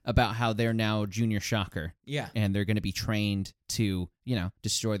 about how they're now Junior Shocker. Yeah. And they're going to be trained to,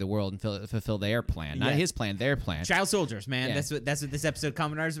 destroy the world and fulfill their plan. Not his plan, their plan. Child soldiers, man. Yeah. That's what this episode of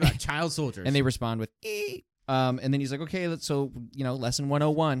Kamen Rider is about. Child soldiers. And they respond with, and then he's like, okay, lesson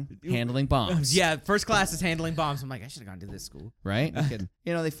 101, handling bombs. Yeah, first class is handling bombs. I'm like, I should have gone to this school. Right?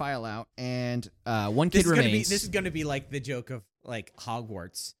 They file out, and one kid remains. This is going to be like the joke of like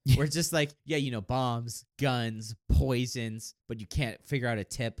Hogwarts, where it's just like, bombs, guns, poisons, but you can't figure out a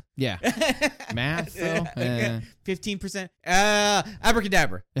tip. Yeah. Math, though? 15%.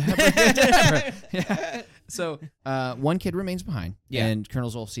 Abracadabra. Yeah. So one kid remains behind. Yeah. And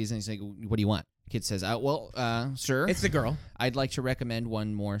Colonel Zolf sees it, and he's like, what do you want? Kid says, sir, It's the girl. I'd like to recommend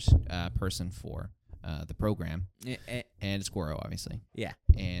one more person for the program. And it's Goro, obviously. Yeah.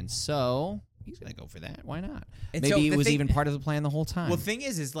 And so he's going to go for that. Why not? And Maybe so it was even part of the plan the whole time. Well, the thing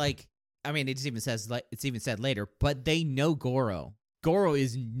is like, I mean, it's even said later, but they know Goro. Goro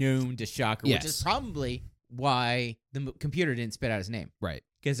is known to Shocker, which is probably why the computer didn't spit out his name. Right.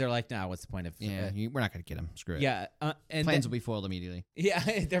 Because they're like, nah, what's the point of... we're not going to get him. Screw it. Yeah. And plans will be foiled immediately. Yeah,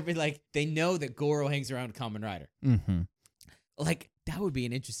 they'll be like, they know that Goro hangs around Kamen Rider. Mm-hmm. Like, that would be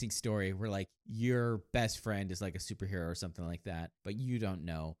an interesting story where, like, your best friend is like a superhero or something like that, but you don't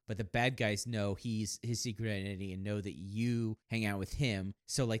know. But the bad guys know he's his secret identity and know that you hang out with him.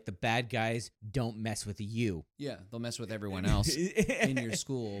 So, like, the bad guys don't mess with you. Yeah, they'll mess with everyone else in your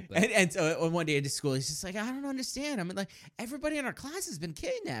school. But... And so one day at school, he's just like, I don't understand. I mean, like, everybody in our class has been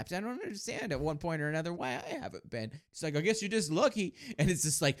kidnapped. I don't understand at one point or another why I haven't been. He's like, I guess you're just lucky. And it's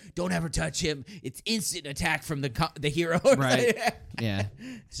just like, don't ever touch him. It's instant attack from the hero. Right. Yeah.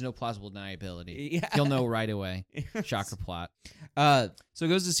 There's no plausible deniability. Yeah. He'll know right away. Shocker plot. So it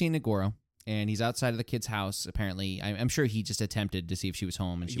goes to scene Goro, and he's outside of the kid's house. Apparently, I'm sure he just attempted to see if she was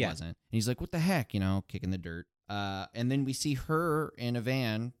home, and she wasn't. And he's like, what the heck? Kicking the dirt. And then we see her in a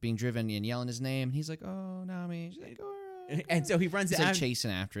van being driven and yelling his name. And he's like, oh, Nami. She's like, Goro. And so he runs he's like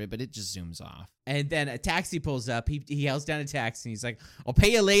chasing after it, but it just zooms off. And then a taxi pulls up. He yells down a taxi, and he's like, I'll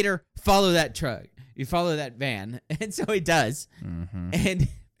pay you later. Follow that truck. You follow that van. And so he does. Mm-hmm. And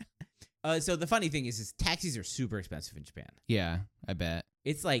so the funny thing is taxis are super expensive in Japan. Yeah, I bet.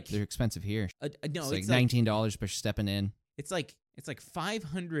 It's like... They're expensive here. No, it's like $19 per stepping in. It's like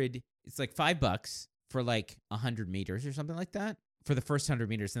 500... It's like $5 for like 100 meters or something like that for the first 100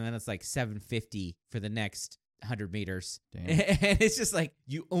 meters. And then it's like $7.50 for the next 100 meters. Damn. And it's just like,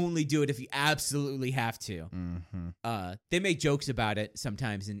 you only do it if you absolutely have to. Mm-hmm. They make jokes about it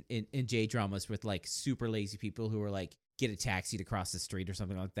sometimes in J-dramas with like super lazy people who are like get a taxi to cross the street or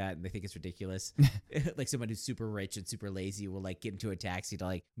something like that, and they think it's ridiculous. Like someone who's super rich and super lazy will like get into a taxi to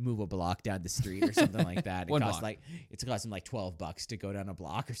like move a block down the street or something like that. One block. It's cost them like $12 to go down a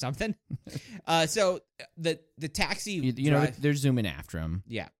block or something. So the taxi, you know, they're zooming after him.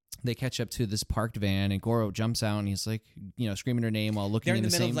 yeah. They catch up to this parked van, and Goro jumps out, and he's like, you know, screaming her name while looking They're in the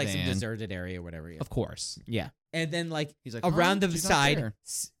middle same of like van. some deserted area or whatever. Yeah. Of course. Yeah. And then like He's like, around huh? the She's not side, there.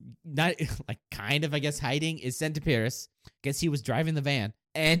 not like kind of, I guess, hiding is Sentipiris. Guess he was driving the van.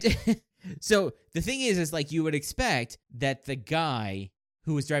 And so the thing is like you would expect that the guy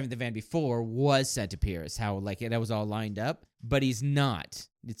who was driving the van before was Sentipiris, how like that was all lined up, but he's not.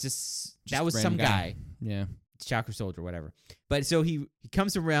 It's just that was some random guy. Yeah. Chakra Soldier, whatever. But so he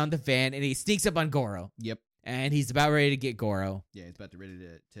comes around the van and he sneaks up on Goro. Yep. And he's about ready to get Goro. Yeah, he's about to ready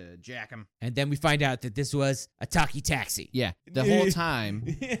to jack him. And then we find out that this was a Taki taxi. Yeah. The whole time,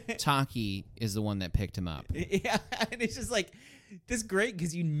 Taki is the one that picked him up. Yeah, and it's just like, this is great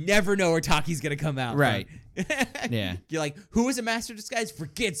because you never know where Taki's going to come out. Right. From. Yeah. You're like, who is a master of disguise?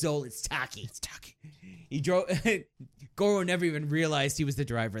 Forget Zol, it's Taki. It's Taki. He drove. Goro never even realized he was the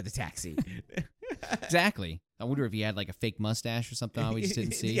driver of the taxi. Exactly. I wonder if he had like a fake mustache or something we just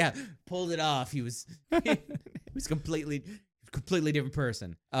didn't see. Yeah, pulled it off. He was completely different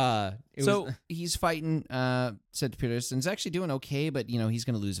person. He's fighting Sentipiris, and is actually doing okay, but you know he's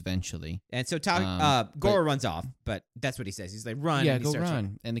going to lose eventually. And so Goro runs off, but that's what he says. He's like, run. Yeah, and he go starts run.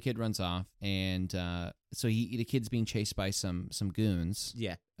 running. And the kid runs off, and so the kid's being chased by some goons.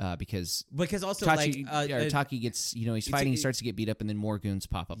 Yeah. Because also Taki gets, you know, he's fighting, he starts to get beat up, and then more goons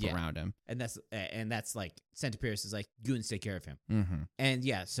pop up around him. And that's like Sentipiris is like, goons take care of him. Mm-hmm. And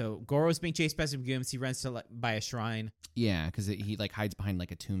yeah, so Goro's being chased by some goons. He runs to by a shrine. Yeah, because he like hides behind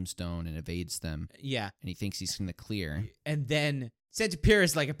like a tombstone and evades them. Yeah, and he thinks he's in the clear. And then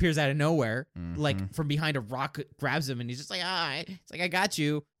Sentipiris like appears out of nowhere, Mm-hmm. like from behind a rock, grabs him, and he's just like, it's like, I got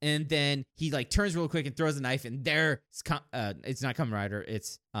you. And then he like turns real quick and throws a knife, and it's not Kamen Rider,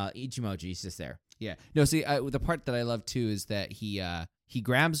 it's Ichimoji. He's just there. Yeah. No, see, the part that I love too is that he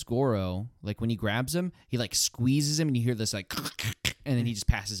grabs Goro. Like when he grabs him, he like squeezes him, and you hear this like, and then he just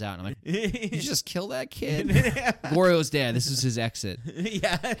passes out. And I'm like, did you just kill that kid? Goro's dead. This is his exit.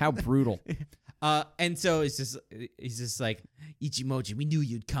 Yeah. How brutal. And so he's just like, Ichimoji, we knew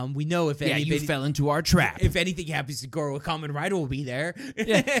you'd come. We know if you fell into our trap. If anything happens to Goro, a Kamen Rider will be there.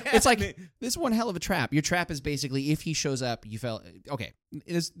 Yeah, it's like this is one hell of a trap. Your trap is basically if he shows up, you fell. Okay,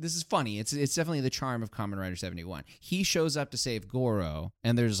 this is funny. It's definitely the charm of Kamen Rider 71. He shows up to save Goro,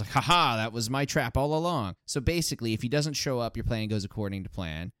 and there's like, haha, that was my trap all along. So basically, if he doesn't show up, your plan goes according to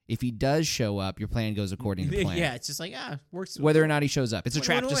plan. If he does show up, your plan goes according to plan. Yeah, it's just like, works. Whether or not he shows up, it's a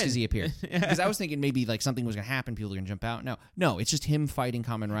trap just win. because he appeared. Because I was thinking maybe like something was gonna happen, people are gonna jump out. No, it's just him fighting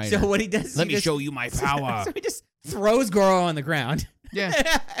Kamen Rider. So what he does? Let me show you my power. So he just throws Goro on the ground.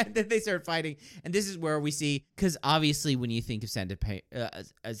 Yeah. And then they start fighting. And this is where we see, because obviously when you think of centipedes,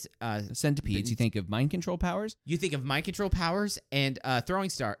 you think of mind control powers. You think of mind control powers and throwing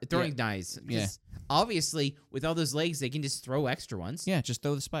knives. Yeah. Obviously, with all those legs, they can just throw extra ones. Yeah, just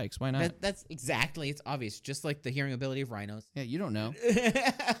throw the spikes. Why not? That's exactly. It's obvious. Just like the hearing ability of rhinos. Yeah, you don't know.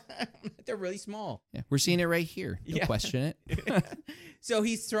 They're really small. Yeah, we're seeing it right here. Don't question it. So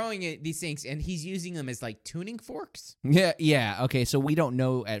he's throwing these things, and he's using them as like tuning forks. Yeah. Okay, so we don't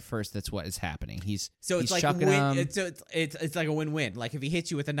know at first that's what is happening. He's like chucking them. It's like a win-win. Like if he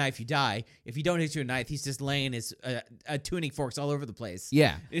hits you with a knife, you die. If he don't hit you with a knife, he's just laying his tuning forks all over the place.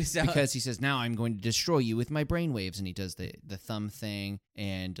 Yeah, So, because he says, now I'm going to destroy you with my brainwaves, and he does the thumb thing.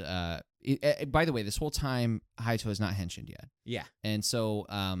 And by the way, this whole time Hayato is not henshined yet. Yeah, and so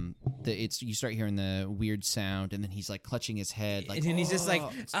you start hearing the weird sound, and then he's like clutching his head, like, and he's just like,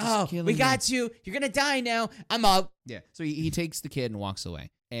 we me. got you. You're gonna die now. I'm up. Yeah. So he takes the kid and walks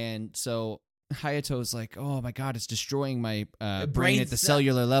away, and so Hayato's like, oh my god, it's destroying my brain at the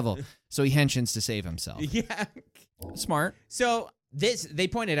cellular level. So he henshins to save himself. Yeah, smart. So they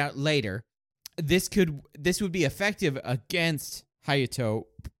pointed out later, this would be effective against Hayato.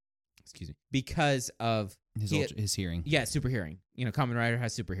 Excuse me, because of his hearing. Yeah, super hearing. You know, Kamen Rider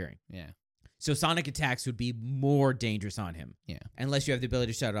has super hearing. Yeah. So sonic attacks would be more dangerous on him. Yeah. Unless you have the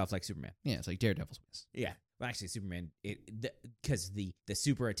ability to shut it off like Superman. Yeah, it's like Daredevil's whiz. Yeah. Well, actually, Superman, because the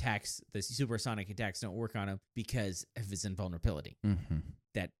super attacks, the supersonic attacks don't work on him because of his invulnerability. Mm-hmm.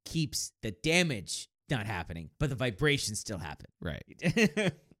 That keeps the damage not happening, but the vibrations still happen. Right.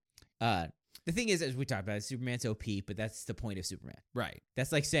 The thing is, as we talked about, Superman's OP, but that's the point of Superman. Right.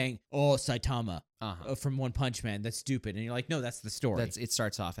 That's like saying, Saitama from One Punch Man, that's stupid. And you're like, no, that's the story. It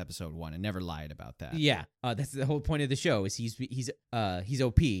starts off episode 1 and never lied about that. Yeah. That's the whole point of the show is he's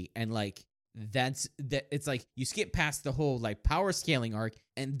OP, and like it's like you skip past the whole like power scaling arc,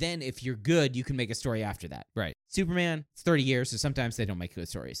 and then if you're good, you can make a story after that. Right. Superman, it's 30 years, so sometimes they don't make good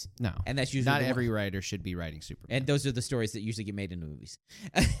stories. No. And that's usually not every writer should be writing Superman. And those are the stories that usually get made into movies.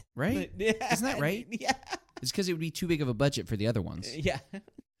 Right? Isn't that right? Yeah. It's because it would be too big of a budget for the other ones. Yeah.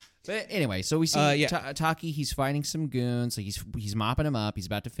 But anyway, so we see Taki. He's fighting some goons. Like he's mopping them up. He's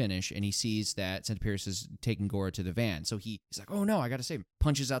about to finish, and he sees that Centiparis is taking Gora to the van. So he's like, "Oh no, I gotta save him."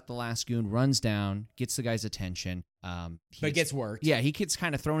 Punches out the last goon, runs down, gets the guy's attention. But gets worked. Yeah, he gets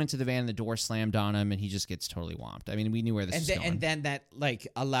kind of thrown into the van. The door slammed on him, and he just gets totally whomped. I mean, we knew where this was going. And then that like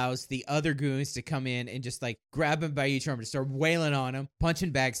allows the other goons to come in and just like grab him by each arm, to start wailing on him, punching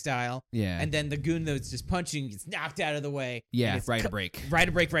bag style. Yeah. And then the goon that's just punching gets knocked out of the way. Yeah, right to break. Right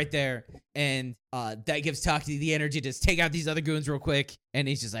to break right there. And that gives Taki the energy to just take out these other goons real quick. And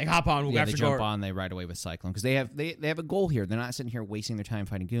he's just like, hop on, we'll go after Gora. They jump on, they ride away with Cyclone. Because they have a goal here. They're not sitting here wasting their time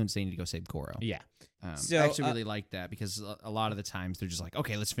fighting goons. They need to go save Goro. Yeah. So, I actually really like that because a lot of the times they're just like,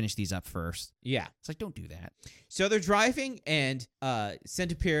 okay, let's finish these up first. Yeah. It's like, don't do that. So they're driving, and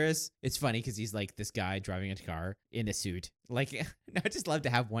Centiparis, it's funny because he's like this guy driving a car in a suit. Like, I just love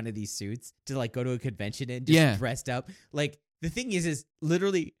to have one of these suits to like go to a convention in, just dressed up. Like, the thing is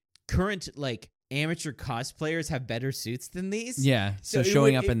literally current like amateur cosplayers have better suits than these. Yeah. So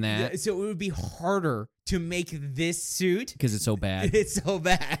showing up in that. So it would be harder to make this suit because it's so bad. It's so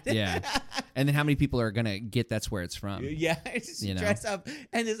bad. Yeah. And then how many people are gonna get that's where it's from? Yeah, just dress up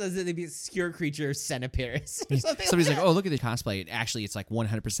and this is the obscure creature Centiparis. Somebody's like, oh, look at the cosplay. It's like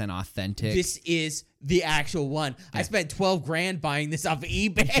 100% authentic. This is the actual one. Yeah. I spent $12,000 buying this off of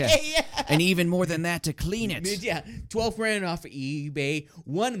eBay. Yeah. And even more than that to clean it. Yeah, $12,000 off of eBay,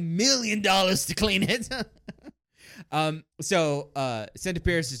 $1 million to clean it. So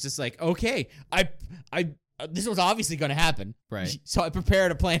Centiparis is just like, okay, I this was obviously going to happen, right? So I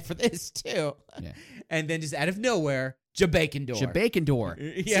prepared a plan for this too. Yeah. And then just out of nowhere, Jabakendor.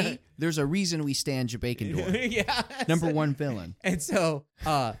 Yeah. See, there's a reason we stand Jabakendor. Yeah. Number one villain. And so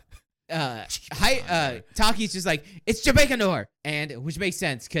Taki's just like, it's Jabakendor, and which makes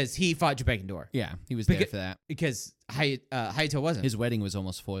sense because he fought Jabakendor. Yeah, he was there for that. Because Hayato wasn't. His wedding was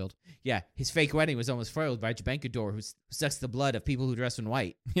almost foiled. Yeah, his fake wedding was almost foiled by Jabakendor, who sucks the blood of people who dress in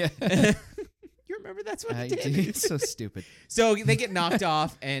white. Yeah. You remember that's what he did? It's so stupid. So they get knocked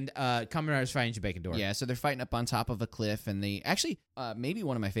off, and Kamen Rider's fighting Jabakendor. Yeah, so they're fighting up on top of a cliff, and they actually, maybe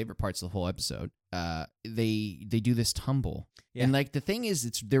one of my favorite parts of the whole episode, they do this tumble. Yeah. And like the thing is,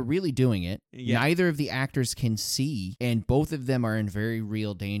 they're really doing it. Yeah. Neither of the actors can see, and both of them are in very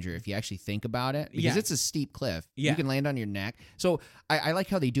real danger if you actually think about it, because it's a steep cliff. Yeah. You can land on your neck. So I like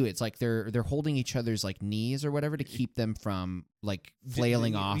how they do it. It's like they're holding each other's like knees or whatever to keep them from like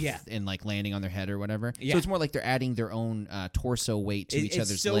flailing off and like landing on their head or whatever. Yeah. So it's more like they're adding their own torso weight to each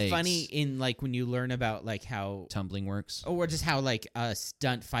other's legs. It's so funny in like when you learn about like how tumbling works, or just how like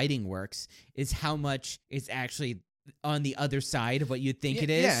stunt fighting works, is how much it's actually on the other side of what you'd think it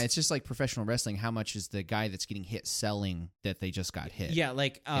is. Yeah, it's just like professional wrestling. How much is the guy that's getting hit selling that they just got hit? Yeah,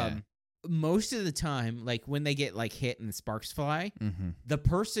 like most of the time, like when they get like hit and the sparks fly, the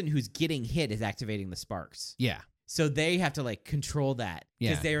person who's getting hit is activating the sparks. Yeah. So they have to like control that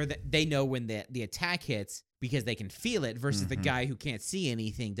because they know when the attack hits because they can feel it versus the guy who can't see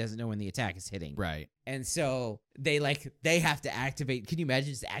anything doesn't know when the attack is hitting. Right. And so they have to activate. Can you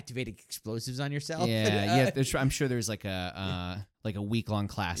imagine just activating explosives on yourself? Yeah. I'm sure there's like a week-long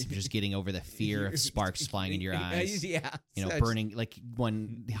class of just getting over the fear of sparks flying into your eyes. Yeah. You know, burning like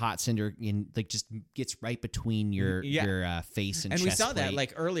when the hot cinder just gets right between your face and chest we saw plate. that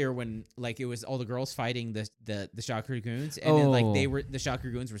like earlier when like it was all the girls fighting the Shocker Goons, and then like the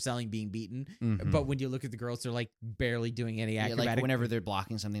Shocker Goons were selling being beaten. But when you look at the girls, they're like barely doing any acrobatic. Like whenever they're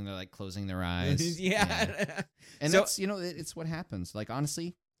blocking something, they're like closing their eyes. Yeah. And so, that's, it's what happens. Like,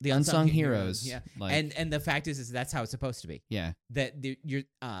 honestly, the unsung heroes. Yeah. Like, and the fact is that's how it's supposed to be. Yeah. That you're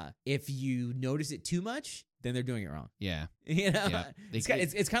if you notice it too much, then they're doing it wrong. Yeah. You know? Yeah. It's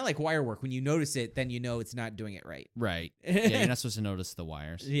kind of like wire work. When you notice it, then you know it's not doing it right. Right. Yeah, you're not supposed to notice the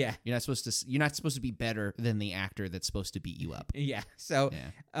wires. Yeah. You're not supposed to be better than the actor that's supposed to beat you up. Yeah. So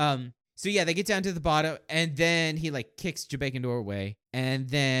they get down to the bottom, and then he like kicks Jabakendor away, and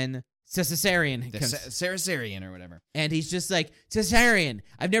then Caesarion comes. Caesarion or whatever. And he's just like, Caesarion,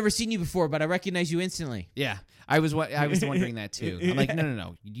 I've never seen you before, but I recognize you instantly. Yeah. I was wondering that too. I'm like,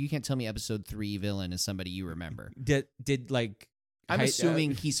 no. You can't tell me episode 3 villain is somebody you remember. Did like... I'm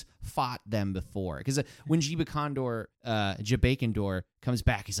assuming he's fought them before. Because when Jabakendor comes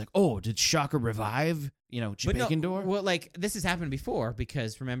back, he's like, "Oh, did Shocker revive? Jabakendor?" Well, like this has happened before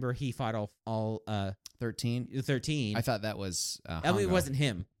because remember he fought all 13. 13. I thought that was. I mean, it wasn't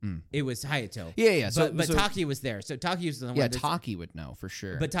him. It was Hayato. Yeah. But Taki was there. So Taki was the one. Yeah, Taki would know for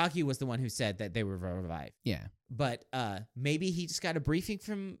sure. But Taki was the one who said that they were revived. Yeah. But maybe he just got a briefing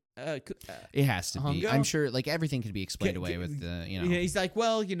from. It has to be. I'm sure. Like everything could be explained away with the. Yeah, he's like,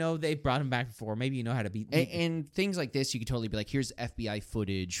 well, they brought him back before. Maybe you know how to beat. And things like this, you could totally be like, here's FBI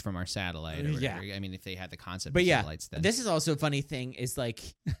footage from our satellite. Or whatever. I mean, if they had the concept of satellites, then this is also a funny thing. Is like,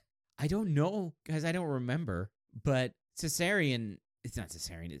 I don't know because I don't remember, but Caesarion. It's not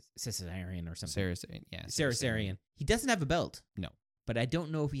Caesarion. It's Caesarion or something. Saracen, yeah. Caesarion. He doesn't have a belt. No. But I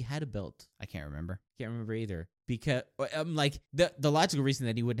don't know if he had a belt. I can't remember. Can't remember either. Because like the logical reason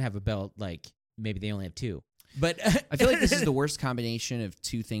that he wouldn't have a belt, like maybe they only have two. But I feel like this is the worst combination of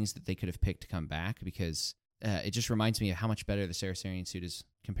two things that they could have picked to come back because it just reminds me of how much better the Saracenian suit is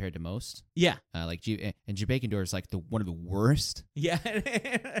compared to most. Yeah. And Jabakendor is like one of the worst. Yeah.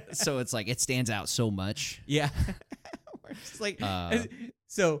 So it's like it stands out so much. Yeah. It's like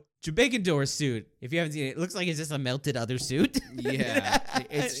so Jabakendor's suit, if you haven't seen it, it looks like it's just a melted other suit. Yeah.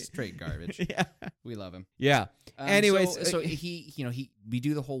 It's straight garbage. Yeah. We love him. Yeah. Anyways, so we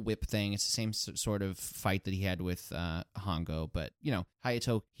do the whole whip thing. It's the same sort of fight that he had with Hongo, but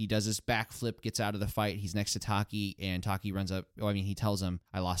Hayato, he does his backflip, gets out of the fight. He's next to Taki, and Taki runs up. He tells him,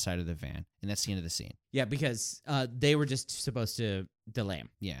 "I lost sight of the van," and that's the end of the scene. Yeah, because they were just supposed to delay him.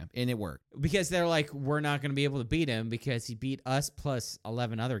 Yeah, and it worked because they're like, we're not going to be able to beat him because he beat us plus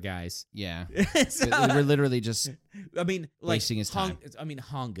 11 other guys. Yeah, we're literally just. I mean, wasting his time.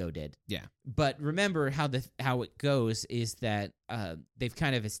 Hongo did. Yeah, but remember how it goes is that they've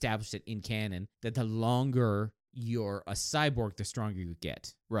kind of established it in canon that the longer you're a cyborg, the stronger you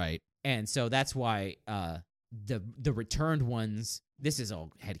get. Right. And so that's why the returned ones. This is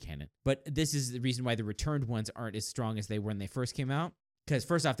all headcanon, but this is the reason why the returned ones aren't as strong as they were when they first came out. Because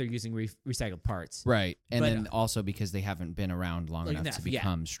first off, they're using recycled parts. Right. And then also because they haven't been around long enough to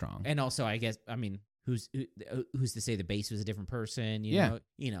become strong. And also, I guess, I mean, who's to say the base was a different person? You know?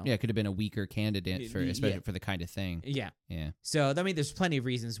 Yeah, it could have been a weaker candidate especially for the kind of thing. Yeah. Yeah. So, I mean, there's plenty of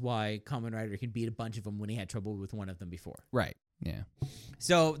reasons why Kamen Rider can beat a bunch of them when he had trouble with one of them before. Right. Yeah.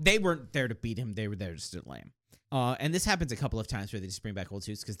 So, they weren't there to beat him. They were there to delay him. And this happens a couple of times where they just bring back old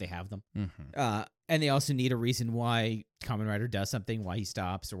suits because they have them. Mm-hmm. And they also need a reason why Kamen Rider does something, why he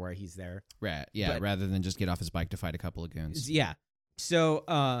stops or why he's there. Right. Yeah. But, rather than just get off his bike to fight a couple of goons. Yeah. So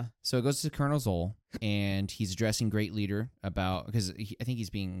it goes to Colonel Zoll, and he's addressing Great Leader about because I think he's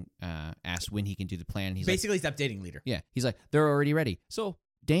being asked when he can do the plan. He's basically he's updating Leader. Yeah. He's like, they're already ready. So.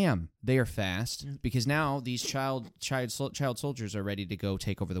 Damn, they are fast because now these child soldiers are ready to go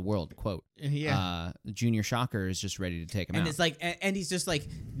take over the world. Quote. Yeah. Junior Shocker is just ready to take him out. And it's like, and he's just like,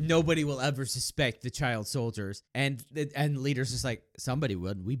 nobody will ever suspect the child soldiers. And Leader's just like, somebody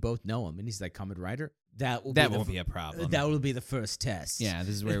would. We both know him. And he's like, Kamen Rider. That won't be a problem. That will be the first test. Yeah,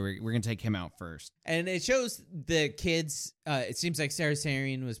 this is where we're going to take him out first. And it shows the kids. It seems like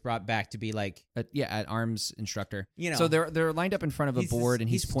Saracenian was brought back to be like, at arms instructor. So they're lined up in front of a board, and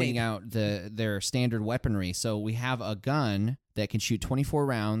he's pointing out their standard weaponry. So we have a gun that can shoot 24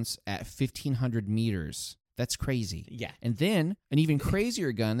 rounds at 1,500 meters. That's crazy. Yeah. And then an even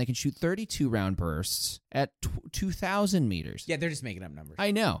crazier gun that can shoot 32 round bursts at 2,000 meters. Yeah, they're just making up numbers.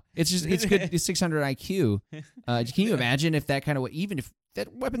 I know. It's good. It's 600 IQ. Can you imagine if that kind of even if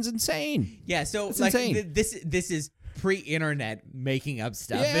that weapon's insane? Yeah. So it's like insane. This is pre-internet making up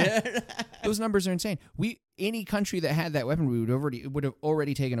stuff. Yeah. Those numbers are insane. Any country that had that weapon, we would have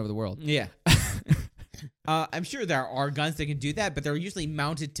already taken over the world. Yeah. I'm sure there are guns that can do that, but they're usually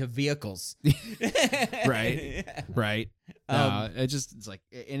mounted to vehicles. Right. It's like,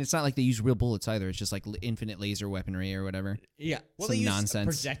 and it's not like they use real bullets either. It's just like infinite laser weaponry or whatever. Yeah. Well, some they use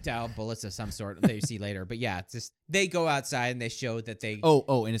nonsense. Projectile bullets of some sort that you see later. But yeah, it's just they go outside and they show that they.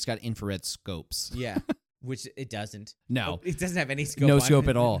 Oh, and it's got infrared scopes. Yeah. Which it doesn't. No. It doesn't have any scope. No scope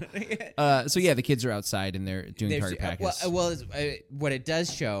at all. So yeah, the kids are outside and they're doing target practice. What it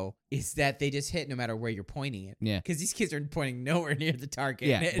does show is that they just hit no matter where you're pointing it. Yeah. Because these kids are pointing nowhere near the target.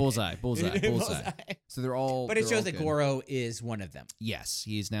 Yeah, bullseye. So they're all. But it shows that good. Goro is one of them. Yes,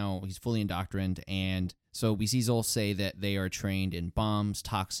 he's fully indoctrined, and so we see Zoll say that they are trained in bombs,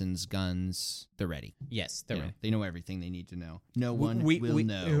 toxins, guns. They're ready. Yes, they're ready. They know everything they need to know. No one will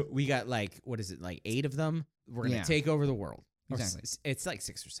know. We got like 8 of them. We're gonna take over the world. Exactly. It's like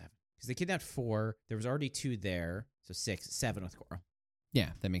 6 or 7 because they kidnapped 4. There was already 2 there, so 6, 7 with Goro.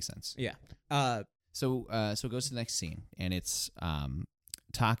 Yeah, that makes sense. Yeah. So it goes to the next scene, and it's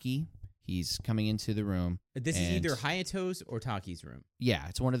Taki. He's coming into the room. This is either Hayato's or Taki's room. Yeah,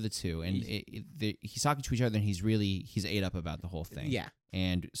 it's one of the two. And he's talking to each other, and he's ate up about the whole thing. Yeah.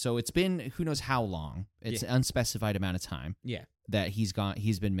 And so it's been who knows how long. It's an unspecified amount of time. Yeah. That he's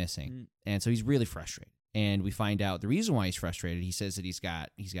been missing. And so he's really frustrated. And we find out the reason why he's frustrated. He says that he's got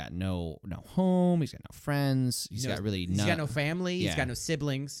no home, he's got no friends, he's got no family, he's got no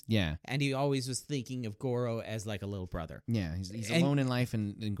siblings. Yeah. And he always was thinking of Goro as like a little brother. Yeah, he's alone in life,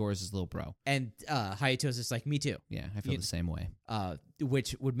 and Goro's his little bro. And Hayato's just like, me too. Yeah, I feel the same way.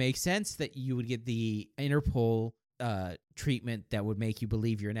 Which would make sense that you would get the Interpol treatment that would make you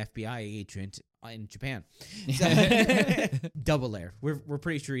believe you're an FBI agent in Japan. So, double layer. We're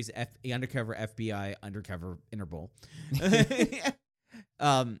pretty sure he's undercover FBI, undercover Interpol.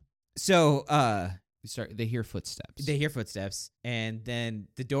 They hear footsteps. They hear footsteps, and then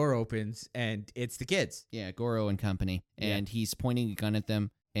the door opens, and it's the kids. Yeah, Goro and company, and he's pointing a gun at them.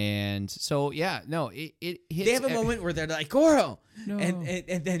 And so, it hits. They have a moment where they're like, Goro! No. And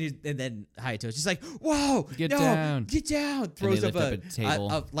then Hayato's just like, whoa! Get down! Throws up a table.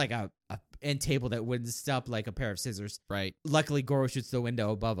 a end table that wouldn't stop like a pair of scissors. Right. Luckily, Goro shoots the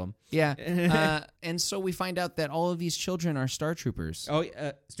window above him. Yeah. And so we find out that all of these children are Star Troopers. Oh,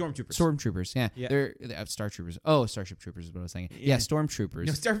 Stormtroopers. Stormtroopers, yeah. They're Star Troopers. Oh, Starship Troopers is what I was saying. Yeah, Stormtroopers.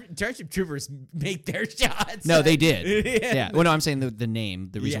 No, Starship Troopers make their shots. No, they did. Yeah. Well, no, I'm saying the name,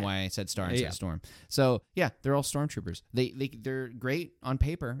 the reason why I said Star instead of Storm. So, yeah, they're all Stormtroopers. They're great on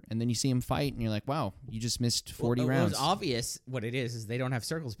paper, and then you see them fight, and you're like, wow, you just missed 40 rounds. It's obvious what it is they don't have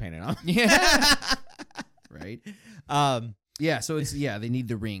circles painted on. Yeah. Right. Yeah. So they need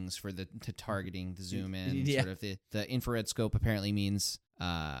the rings for the targeting, the zoom in. Sort of the infrared scope apparently means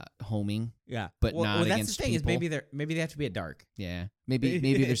homing. Yeah. But not that's against the thing people. Is maybe they have to be at dark. Yeah. Maybe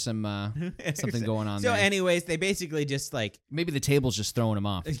there's some something going on there. So anyways, they basically just like maybe the table's just throwing them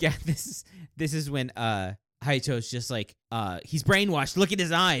off. Yeah. This is when Hayato's just like, he's brainwashed. Look at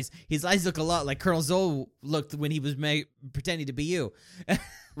his eyes. His eyes look a lot like Colonel Zoe looked when he was pretending to be you.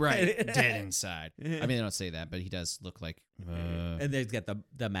 Right. Dead inside. I mean, they don't say that, but he does look like... And they've got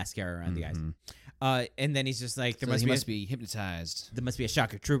the mascara around the eyes. And then he's just like, he must be hypnotized. There must be a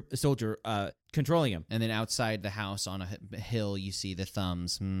shocker soldier controlling him. And then outside the house on a hill, you see the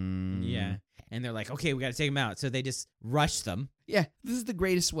thumbs. Yeah. And they're like, okay, we got to take him out. So they just rush them. Yeah, this is the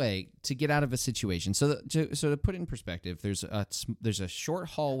greatest way to get out of a situation. So to put it in perspective, there's a short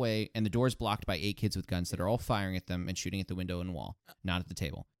hallway, and the door's blocked by 8 kids with guns that are all firing at them and shooting at the window and wall, not at the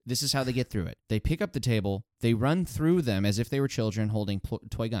table. This is how they get through it. They pick up the table, they run through them as if they were children holding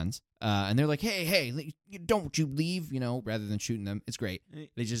toy guns, and they're like, hey, don't you leave, rather than shooting them. It's great.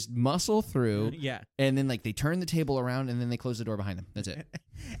 They just muscle through, and then they turn the table around, and then they close the door behind them. That's it.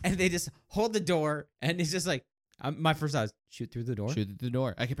 And they just hold the door, and it's just like, my first thought is, shoot through the door? Shoot through the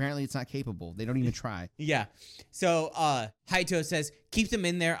door. Apparently it's not capable. They don't even try. Yeah. So Hayato says, keep them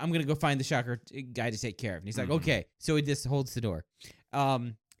in there. I'm going to go find the shocker guy to take care of. And he's like, okay. So he just holds the door.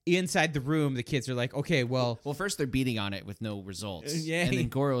 Inside the room, the kids are like, okay, well... Well, first they're beating on it with no results. Yeah. And then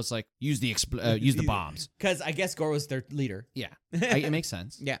Goro's like, use the bombs. Because I guess Goro's their leader. Yeah. It makes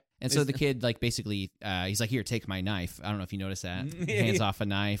sense. Yeah. And so the kid, basically, he's like, here, take my knife. I don't know if you noticed that. He hands off a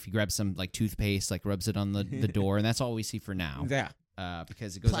knife. He grabs some, toothpaste, rubs it on the door. And that's all we see for now. Yeah.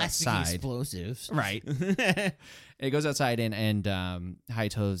 Because it goes Plastic outside. explosives. Right. It goes outside, and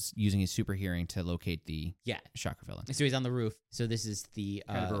Hayato's using his super hearing to locate the shocker villain. So he's on the roof. So this is the...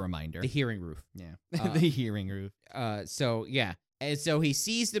 kind of a reminder. The hearing roof. Yeah. The hearing roof. So, yeah. And so he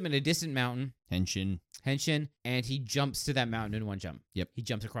sees them in a distant mountain. Henshin, and he jumps to that mountain in one jump. Yep. He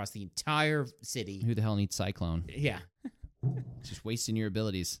jumps across the entire city. Who the hell needs Cyclone? Yeah. Just wasting your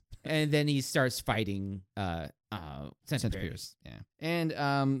abilities. And then he starts fighting Centiperes. Yeah.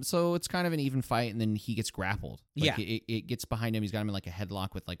 And so it's kind of an even fight, and then he gets grappled. It gets behind him. He's got him in a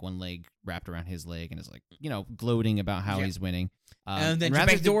headlock with one leg wrapped around his leg, and is gloating about how he's winning. And then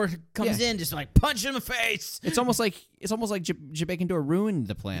Jibekindor comes in, just punch him in the face. It's almost like Jibekindor ruined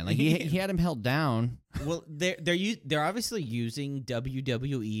the plan. He had him held down. Well, they're obviously using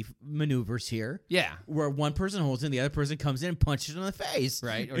WWE maneuvers here. Yeah, where one person holds him, the other person comes in and punches him in the face.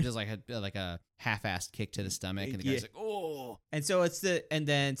 Right, or just a half-assed kick to the stomach, and the guy's like, oh. And so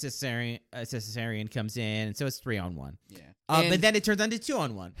then Caesarion comes in, and so it's 3-on-1. Yeah, but then it turns into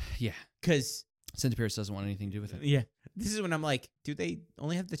 2-on-1. Yeah, because Centiperes doesn't want anything to do with it. Yeah. This is when I'm like, do they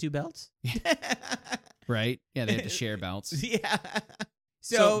only have the 2 belts? Right? Yeah, they have to share belts. Yeah.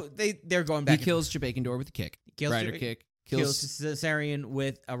 So they're going back. He kills Jibekindor with a kick. Rider kick. Kills Caesarion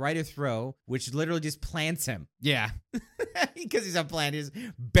with a rider throw, which literally just plants him. Yeah. Because he's unplanned. He just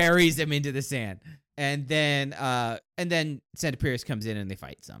buries him into the sand. And then Santa Pierce comes in and they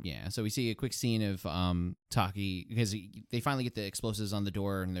fight some. Yeah, so we see a quick scene of Taki, because they finally get the explosives on the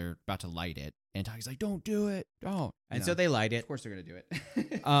door and they're about to light it. And Taki's like, "Don't do it, don't." And so they light it. Of course they're gonna do it.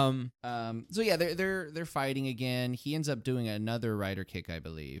 So yeah, they're fighting again. He ends up doing another rider kick, I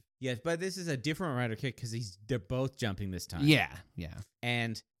believe. Yes, but this is a different rider kick because they're both jumping this time. Yeah.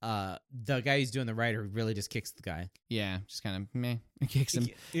 And the guy who's doing the rider really just kicks the guy. Yeah, just kind of meh, kicks him.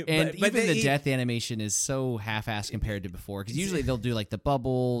 But Even the death animation is so half-assed compared to before, because usually they'll do like the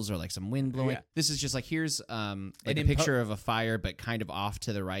bubbles or like some wind blowing. Yeah. This is just like, here's like a picture of a fire, but kind of off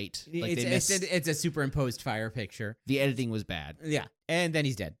to the right. Like it's a superimposed fire picture. The editing was bad. Yeah, and then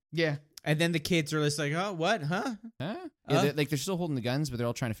he's dead. Yeah. And then the kids are just like, "Oh, what? Huh?" Yeah, they're still holding the guns, but they're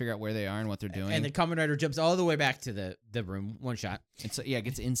all trying to figure out where they are and what they're doing. And the Kamen Rider jumps all the way back to the room, one shot. And so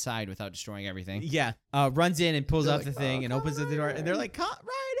gets inside without destroying everything. Yeah, runs in and pulls They're out like, the thing and opens the door, Rider. and they're like,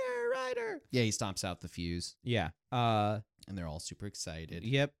 Rider. Yeah, he stomps out the fuse. Yeah. And they're all super excited.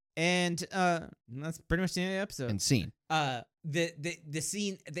 Yep. And that's pretty much the end of the episode. And scene. The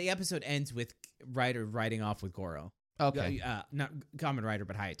scene, the episode ends with Rider riding off with Goro. Okay. Not Kamen Rider,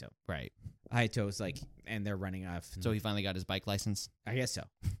 but Hayato. Right. Hayato's like, and they're running off. So he finally got his bike license? I guess so.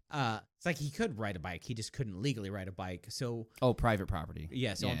 It's like he could ride a bike. He just couldn't legally ride a bike. So private property.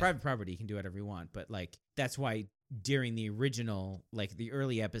 Yeah, so on private property, you can do whatever you want. But like, that's why during the original, like the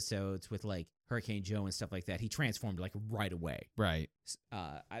early episodes with like Hurricane Joe and stuff like that, he transformed like right away. Right.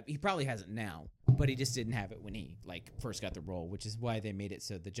 He probably has it now, but he just didn't have it when he like first got the role, which is why they made it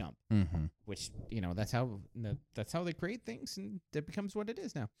so the jump. Mm-hmm. Which, that's how they create things, and that becomes what it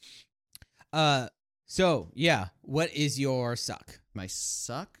is now. So yeah, what is your suck? My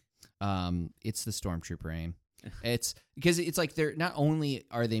suck? It's the Stormtrooper aim. It's because it's like they're not only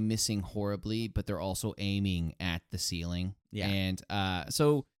are they missing horribly, but they're also aiming at the ceiling. Yeah. And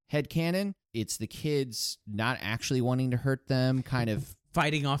so headcanon, it's the kids not actually wanting to hurt them, kind of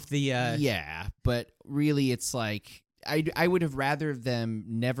fighting off the yeah, but really it's like I would have rather them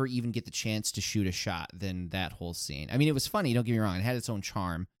never even get the chance to shoot a shot than that whole scene. I mean, it was funny, don't get me wrong, it had its own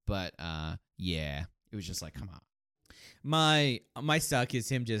charm, but yeah, it was just like, come on. My suck is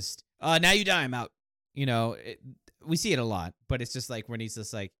him just now you die, I'm out. We see it a lot, but it's just like when he's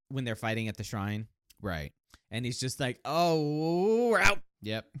just like when they're fighting at the shrine, right? And he's just like, "Oh, we're out."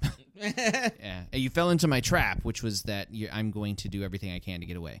 Yep. Yeah. And you fell into my trap, which was that I'm going to do everything I can to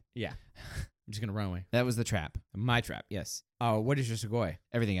get away. Yeah. I'm just gonna run away. That was the trap. My trap. Yes. Oh, what is your Sugoi?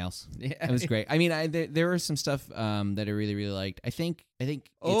 Everything else. Yeah. It was great. I mean, there was some stuff that I really, really liked. I think.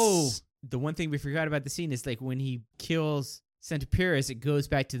 The one thing we forgot about the scene is like when he kills Santa Pieris, it goes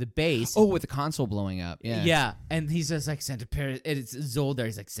back to the base. Oh, with the console blowing up. Yeah. Yeah. And he's just like, Santa Pieris. It's Zolder.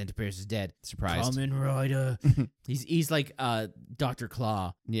 He's like, Santa Pieris is dead. Surprised. Kamen Rider. he's like Dr.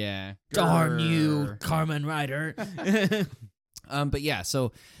 Claw. Yeah. Darn you, Kamen Rider. But yeah,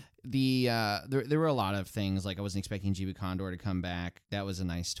 so there were a lot of things. Like I wasn't expecting Chibi Condor to come back. That was a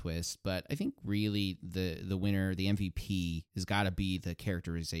nice twist. But I think really the winner, the MVP, has got to be the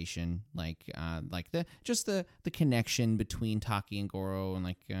characterization, like the connection between Taki and Goro, and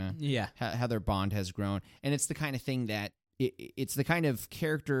like how their bond has grown. And it's the kind of thing that it's the kind of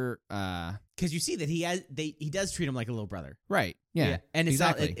character because you see that he does treat him like a little brother, right? Yeah. And it's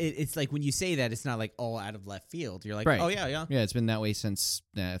exactly. not. It's like when you say that, it's not like all out of left field. You're like, right. Oh yeah. It's been that way since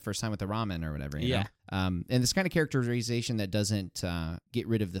the first time with the ramen or whatever. You know? And this kind of characterization that doesn't get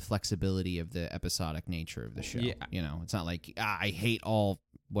rid of the flexibility of the episodic nature of the show. Yeah. It's not like I hate all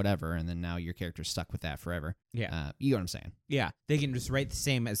whatever, and then now your character's stuck with that forever. Yeah. You know what I'm saying? Yeah. They can just write the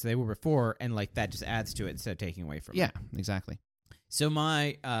same as they were before, and like that just adds to it instead of taking away from it. Yeah, exactly. So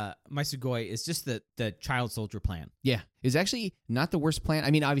my Sugoi is just the child soldier plan. Yeah. It was actually not the worst plan.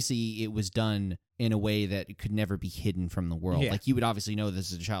 I mean, obviously it was done in a way that it could never be hidden from the world. Yeah. Like you would obviously know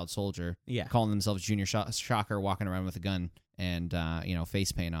this is a child soldier. Yeah. Calling themselves Junior Shocker, walking around with a gun and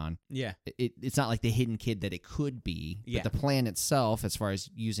face paint on. Yeah. It's not like the hidden kid that it could be. Yeah. But the plan itself, as far as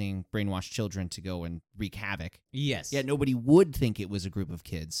using brainwashed children to go and wreak havoc. Yes. Yeah, nobody would think it was a group of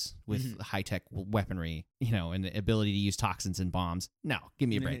kids with high-tech weaponry, and the ability to use toxins and bombs. No, give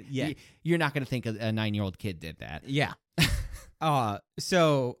me a break. Yeah. You're not going to think a 9-year-old kid did that. Yeah.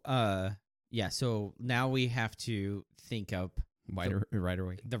 So now we have to think of Rider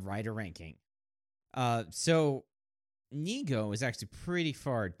the rider ranking. So Nigo is actually pretty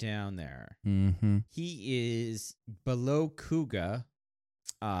far down there. Mm-hmm. He is below Kuga.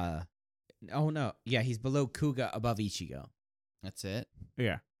 He's below Kuga, above Ichigo. That's it?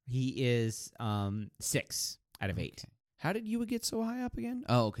 Yeah. He is 6 out of 8. Okay. How did Yua get so high up again?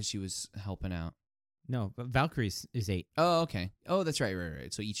 Oh, because she was helping out. No, but Valkyrie's is 8. Oh, okay. Oh, that's right.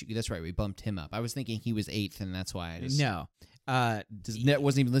 So Ichigo, that's right. We bumped him up. I was thinking he was 8th, and that's why I just No.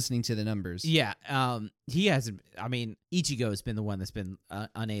 wasn't even listening to the numbers. Yeah. He hasn't. I mean, Ichigo's been the one that's been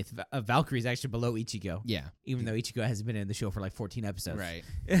on 8th. Valkyrie's actually below Ichigo. Yeah. Even though Ichigo hasn't been in the show for like 14 episodes. Right.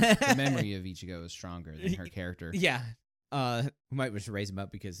 The memory of Ichigo is stronger than her character. Yeah. We might just raise him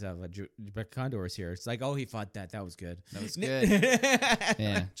up because Condor is here. It's like, oh, he fought that. That was good. That was good.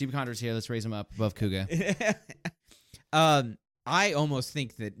 Yeah. Chibi Condor's here. Let's raise him up above Kuga. I almost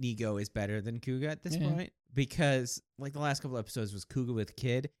think that Nigo is better than Kuga at this point because, like, the last couple episodes was Kuga with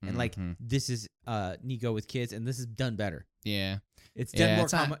Kid, and like this is Nigo with kids, and this is done better. Yeah. It's done more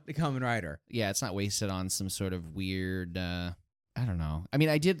Kamen Rider. Yeah, it's not wasted on some sort of weird. I don't know. I mean,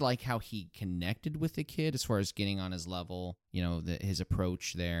 I did like how he connected with the kid as far as getting on his level. You know, his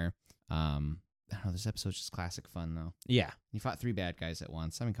approach there. I don't know. This episode's just classic fun, though. Yeah. He fought 3 bad guys at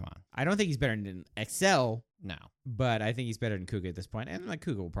once. I mean, come on. I don't think he's better than Excel. No. But I think he's better than Kuga at this point. And like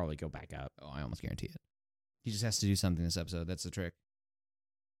Kuga will probably go back up. Oh, I almost guarantee it. He just has to do something this episode. That's the trick.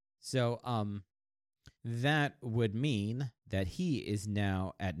 So, that would mean that he is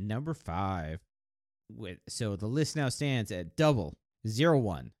now at number 5. So the list now stands at Double,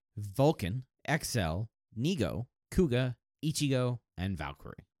 01, Vulcan, XL, Nigo, Kuga, Ichigo, and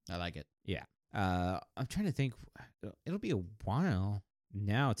Valkyrie. I like it. Yeah. I'm trying to think. It'll be a while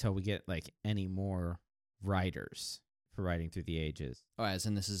now till we get like any more writers for writing through the ages. Oh, as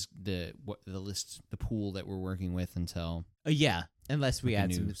in this is the list, the pool that we're working with until. Yeah, unless we like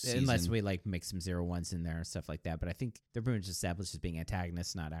add some, season. unless we like mix some 01s in there and stuff like that. But I think they're pretty much established as being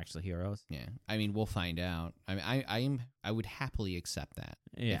antagonists, not actual heroes. Yeah, I mean we'll find out. I mean, I would happily accept that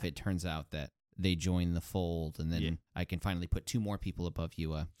if it turns out that they join the fold, and then I can finally put 2 more people above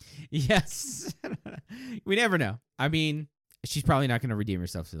Yua. Yes, we never know. I mean, she's probably not going to redeem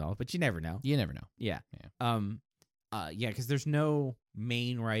herself at all, but you never know. You never know. Yeah. Because there's no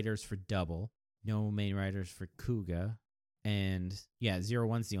main writers for Double, no main writers for Kuga, and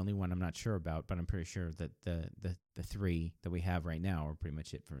 01's the only one I'm not sure about, but I'm pretty sure that the 3 that we have right now are pretty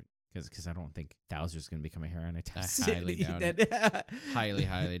much it for. Because I don't think Bowser's going to become a hero anytime soon. I highly doubt it.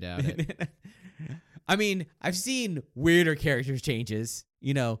 highly doubt it. I mean, I've seen weirder character changes.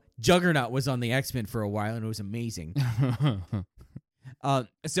 You know, Juggernaut was on the X-Men for a while, and it was amazing.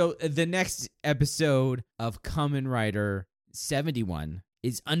 So the next episode of Kamen Rider 71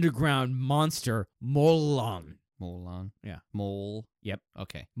 is Underground Monster Molon. Molon? Yeah. Mole? Yep.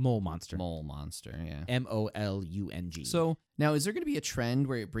 Okay. Mole Monster. Mole Monster, yeah. MOLUNG. So, now, is there going to be a trend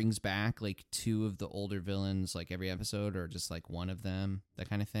where it brings back, like, 2 of the older villains, like, every episode, or just, like, one of them? That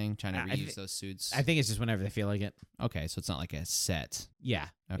kind of thing? Trying to reuse those suits? I think it's just whenever they feel like it. Okay, so it's not like a set. Yeah.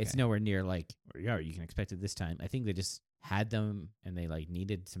 Okay. It's nowhere near, like, you can expect it this time. I think they just had them, and they, like,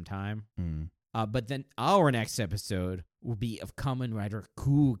 needed some time. But then our next episode will be of Kamen Rider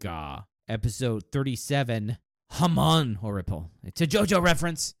Kuga, episode 37, Hamon Horrible. It's a JoJo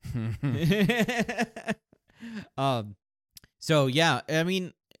reference. So yeah, I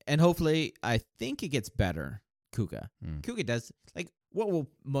mean, and hopefully, I think it gets better. Kuga. Kuga does, like, what will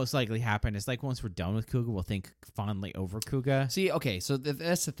most likely happen is, like, once we're done with Kuga, we'll think fondly over Kuga. See, okay, so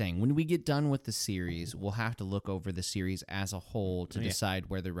that's the thing. When we get done with the series, we'll have to look over the series as a whole to decide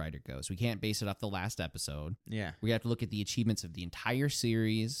where the writer goes. We can't base it off the last episode. Yeah. We have to look at the achievements of the entire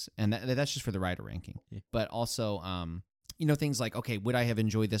series, and that's just for the writer ranking. Yeah. But also, you know, things like, okay, would I have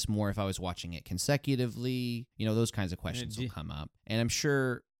enjoyed this more if I was watching it consecutively? You know, those kinds of questions will come up. And I'm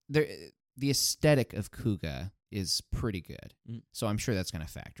sure the aesthetic of Kuga is pretty good. So I'm sure that's going to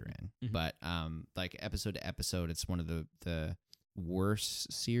factor in. But like episode to episode, it's one of the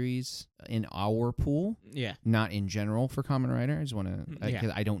worst series in our pool. Yeah. Not in general for Kamen Rider. I just want to,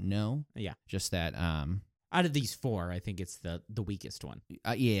 because I don't know. Yeah. Just that. Out of these 4, I think it's the weakest one.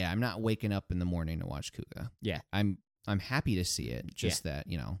 Yeah, I'm not waking up in the morning to watch Kuga. Yeah. I'm happy to see it. Just that,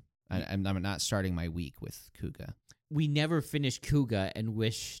 you know, I'm not starting my week with Kuga. We never finished Kuga and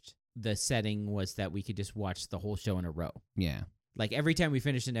wished the setting was that we could just watch the whole show in a row. Yeah. Like, every time we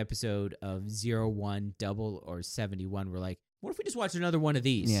finished an episode of 01, Double, or 71, we're like, what if we just watch another one of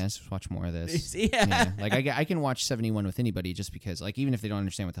these? Yeah, let's just watch more of this. Yeah. Like, I can watch 71 with anybody just because, like, even if they don't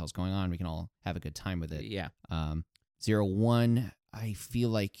understand what the hell's going on, we can all have a good time with it. Yeah. 01, I feel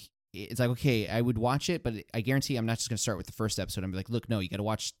like it's like, okay, I would watch it, but I guarantee I'm not just going to start with the first episode and be like, look, no, you got to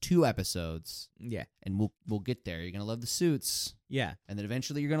watch 2 episodes. Yeah. And we'll get there. You're going to love the suits. Yeah. And then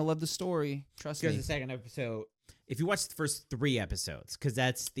eventually you're going to love the story. Trust me. Because the second episode, if you watch the first 3 episodes, because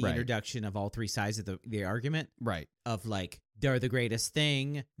that's the introduction of all 3 sides of the argument. Right. Of, like, they're the greatest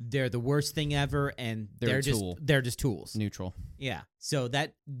thing, they're the worst thing ever, and They're a just tool. they're just tools. Neutral. Yeah. So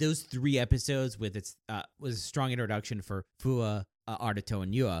those 3 episodes with its was a strong introduction for Fua, Arito,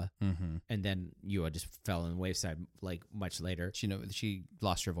 and Yua, Mm-hmm. and then Yua just fell in the wayside like much later. She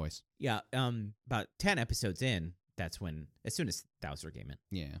lost her voice. Yeah. About 10 episodes in, that's when, as soon as Thouser came in.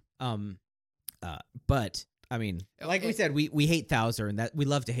 Yeah. But I mean, like we said, we hate Thouser, and that we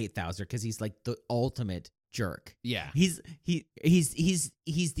love to hate Thouser because he's like the ultimate jerk. Yeah. He's the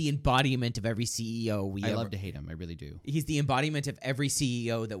embodiment of every CEO I love to hate him. I really do. He's the embodiment of every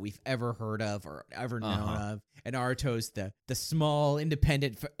CEO that we've ever heard of or ever known of. And Arito's the small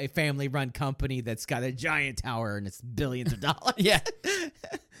independent family run company that's got a giant tower and it's billions of dollars. Yeah.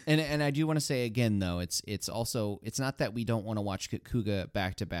 And I do want to say again though, it's also it's not that we don't want to watch Kuga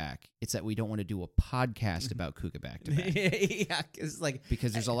back to back. It's that we don't want to do a podcast about Kuga back to back. Yeah,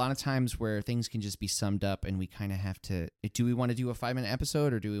 because there's a lot of times where things can just be summed up, and we kind of have to. Do we want to do a 5-minute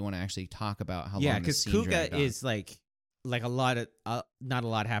episode, or do we want to actually talk about how long? Yeah, because Kuga is like a lot of not a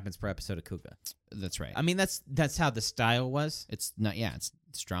lot happens per episode of Kuga. That's right. I mean, that's how the style was. It's not. Yeah, it's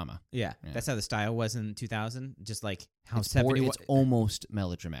drama. Yeah, that's how the style was in 2000. Just like how it's 71. It's almost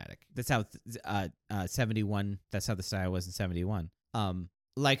melodramatic. That's how 71. That's how the style was in 71.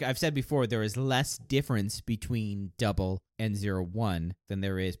 Like I've said before, there is less difference between Double and 01 than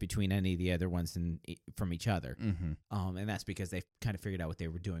there is between any of the other ones from each other. Mm-hmm. And that's because they kind of figured out what they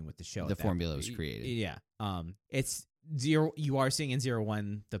were doing with the show. The formula was created. Yeah. It's zero. You are seeing in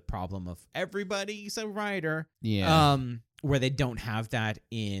 01 the problem of everybody's a writer. Yeah. Where they don't have that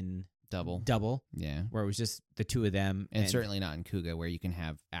in Double. Yeah. Where it was just the 2 of them, and certainly not in Kuga, where you can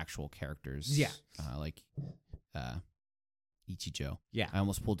have actual characters. Yeah. Like Ichijo. Yeah. I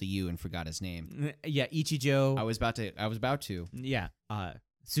almost pulled the U and forgot his name. Yeah, Ichijo. I was about to. Yeah.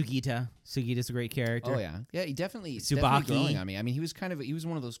 Sugita. Sugita's a great character. Oh yeah. Yeah, he definitely Tsubaki. Growing on me. I mean, he was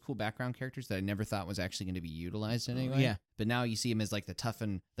one of those cool background characters that I never thought was actually going to be utilized in any way. Yeah. But now you see him as like the tough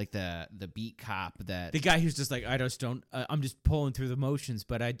and like the beat cop that the guy who's just like, I just don't I'm just pulling through the motions,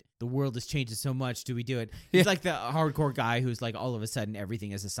 but the world is changing so much. Do we do it? He's like the hardcore guy who's like all of a sudden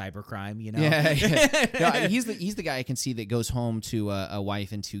everything is a cybercrime, you know? Yeah. No, he's the guy I can see that goes home to a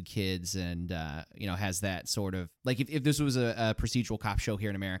wife and 2 kids and has that sort of like if this was a procedural cop show here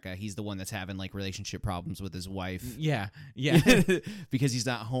in America, he's the one that's having like relationship problems with his wife. Yeah. Because he's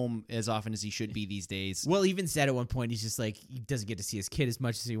not home as often as he should be these days. Well, even said at one point he's just like he doesn't get to see his kid as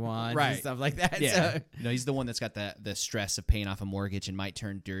much as he wants, right? And stuff like that. Yeah. So. He's the one that's got the stress of paying off a mortgage and might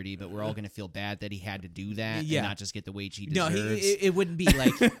turn dirty, but we're all going to feel bad that he had to do that and not just get the wage he deserves. No, it wouldn't be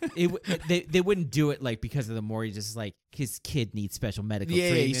like they wouldn't do it like because of the mortgage. Just like his kid needs special medical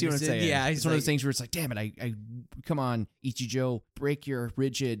treatment. Yeah, you see what I'm saying? Yeah, it's one of those things where it's like, damn it, I come on, Ichijo, break your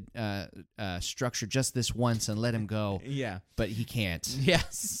rigid structure just this once and let him go. Yeah, but he can't.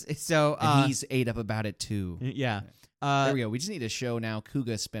 Yes, so and he's ate up about it too. Yeah. There we go. We just need a show now,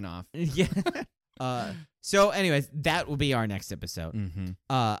 Kuga spinoff. Yeah. So, anyways, that will be our next episode. Mm-hmm.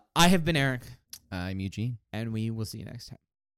 I have been Eric. I'm Eugene. And we will see you next time.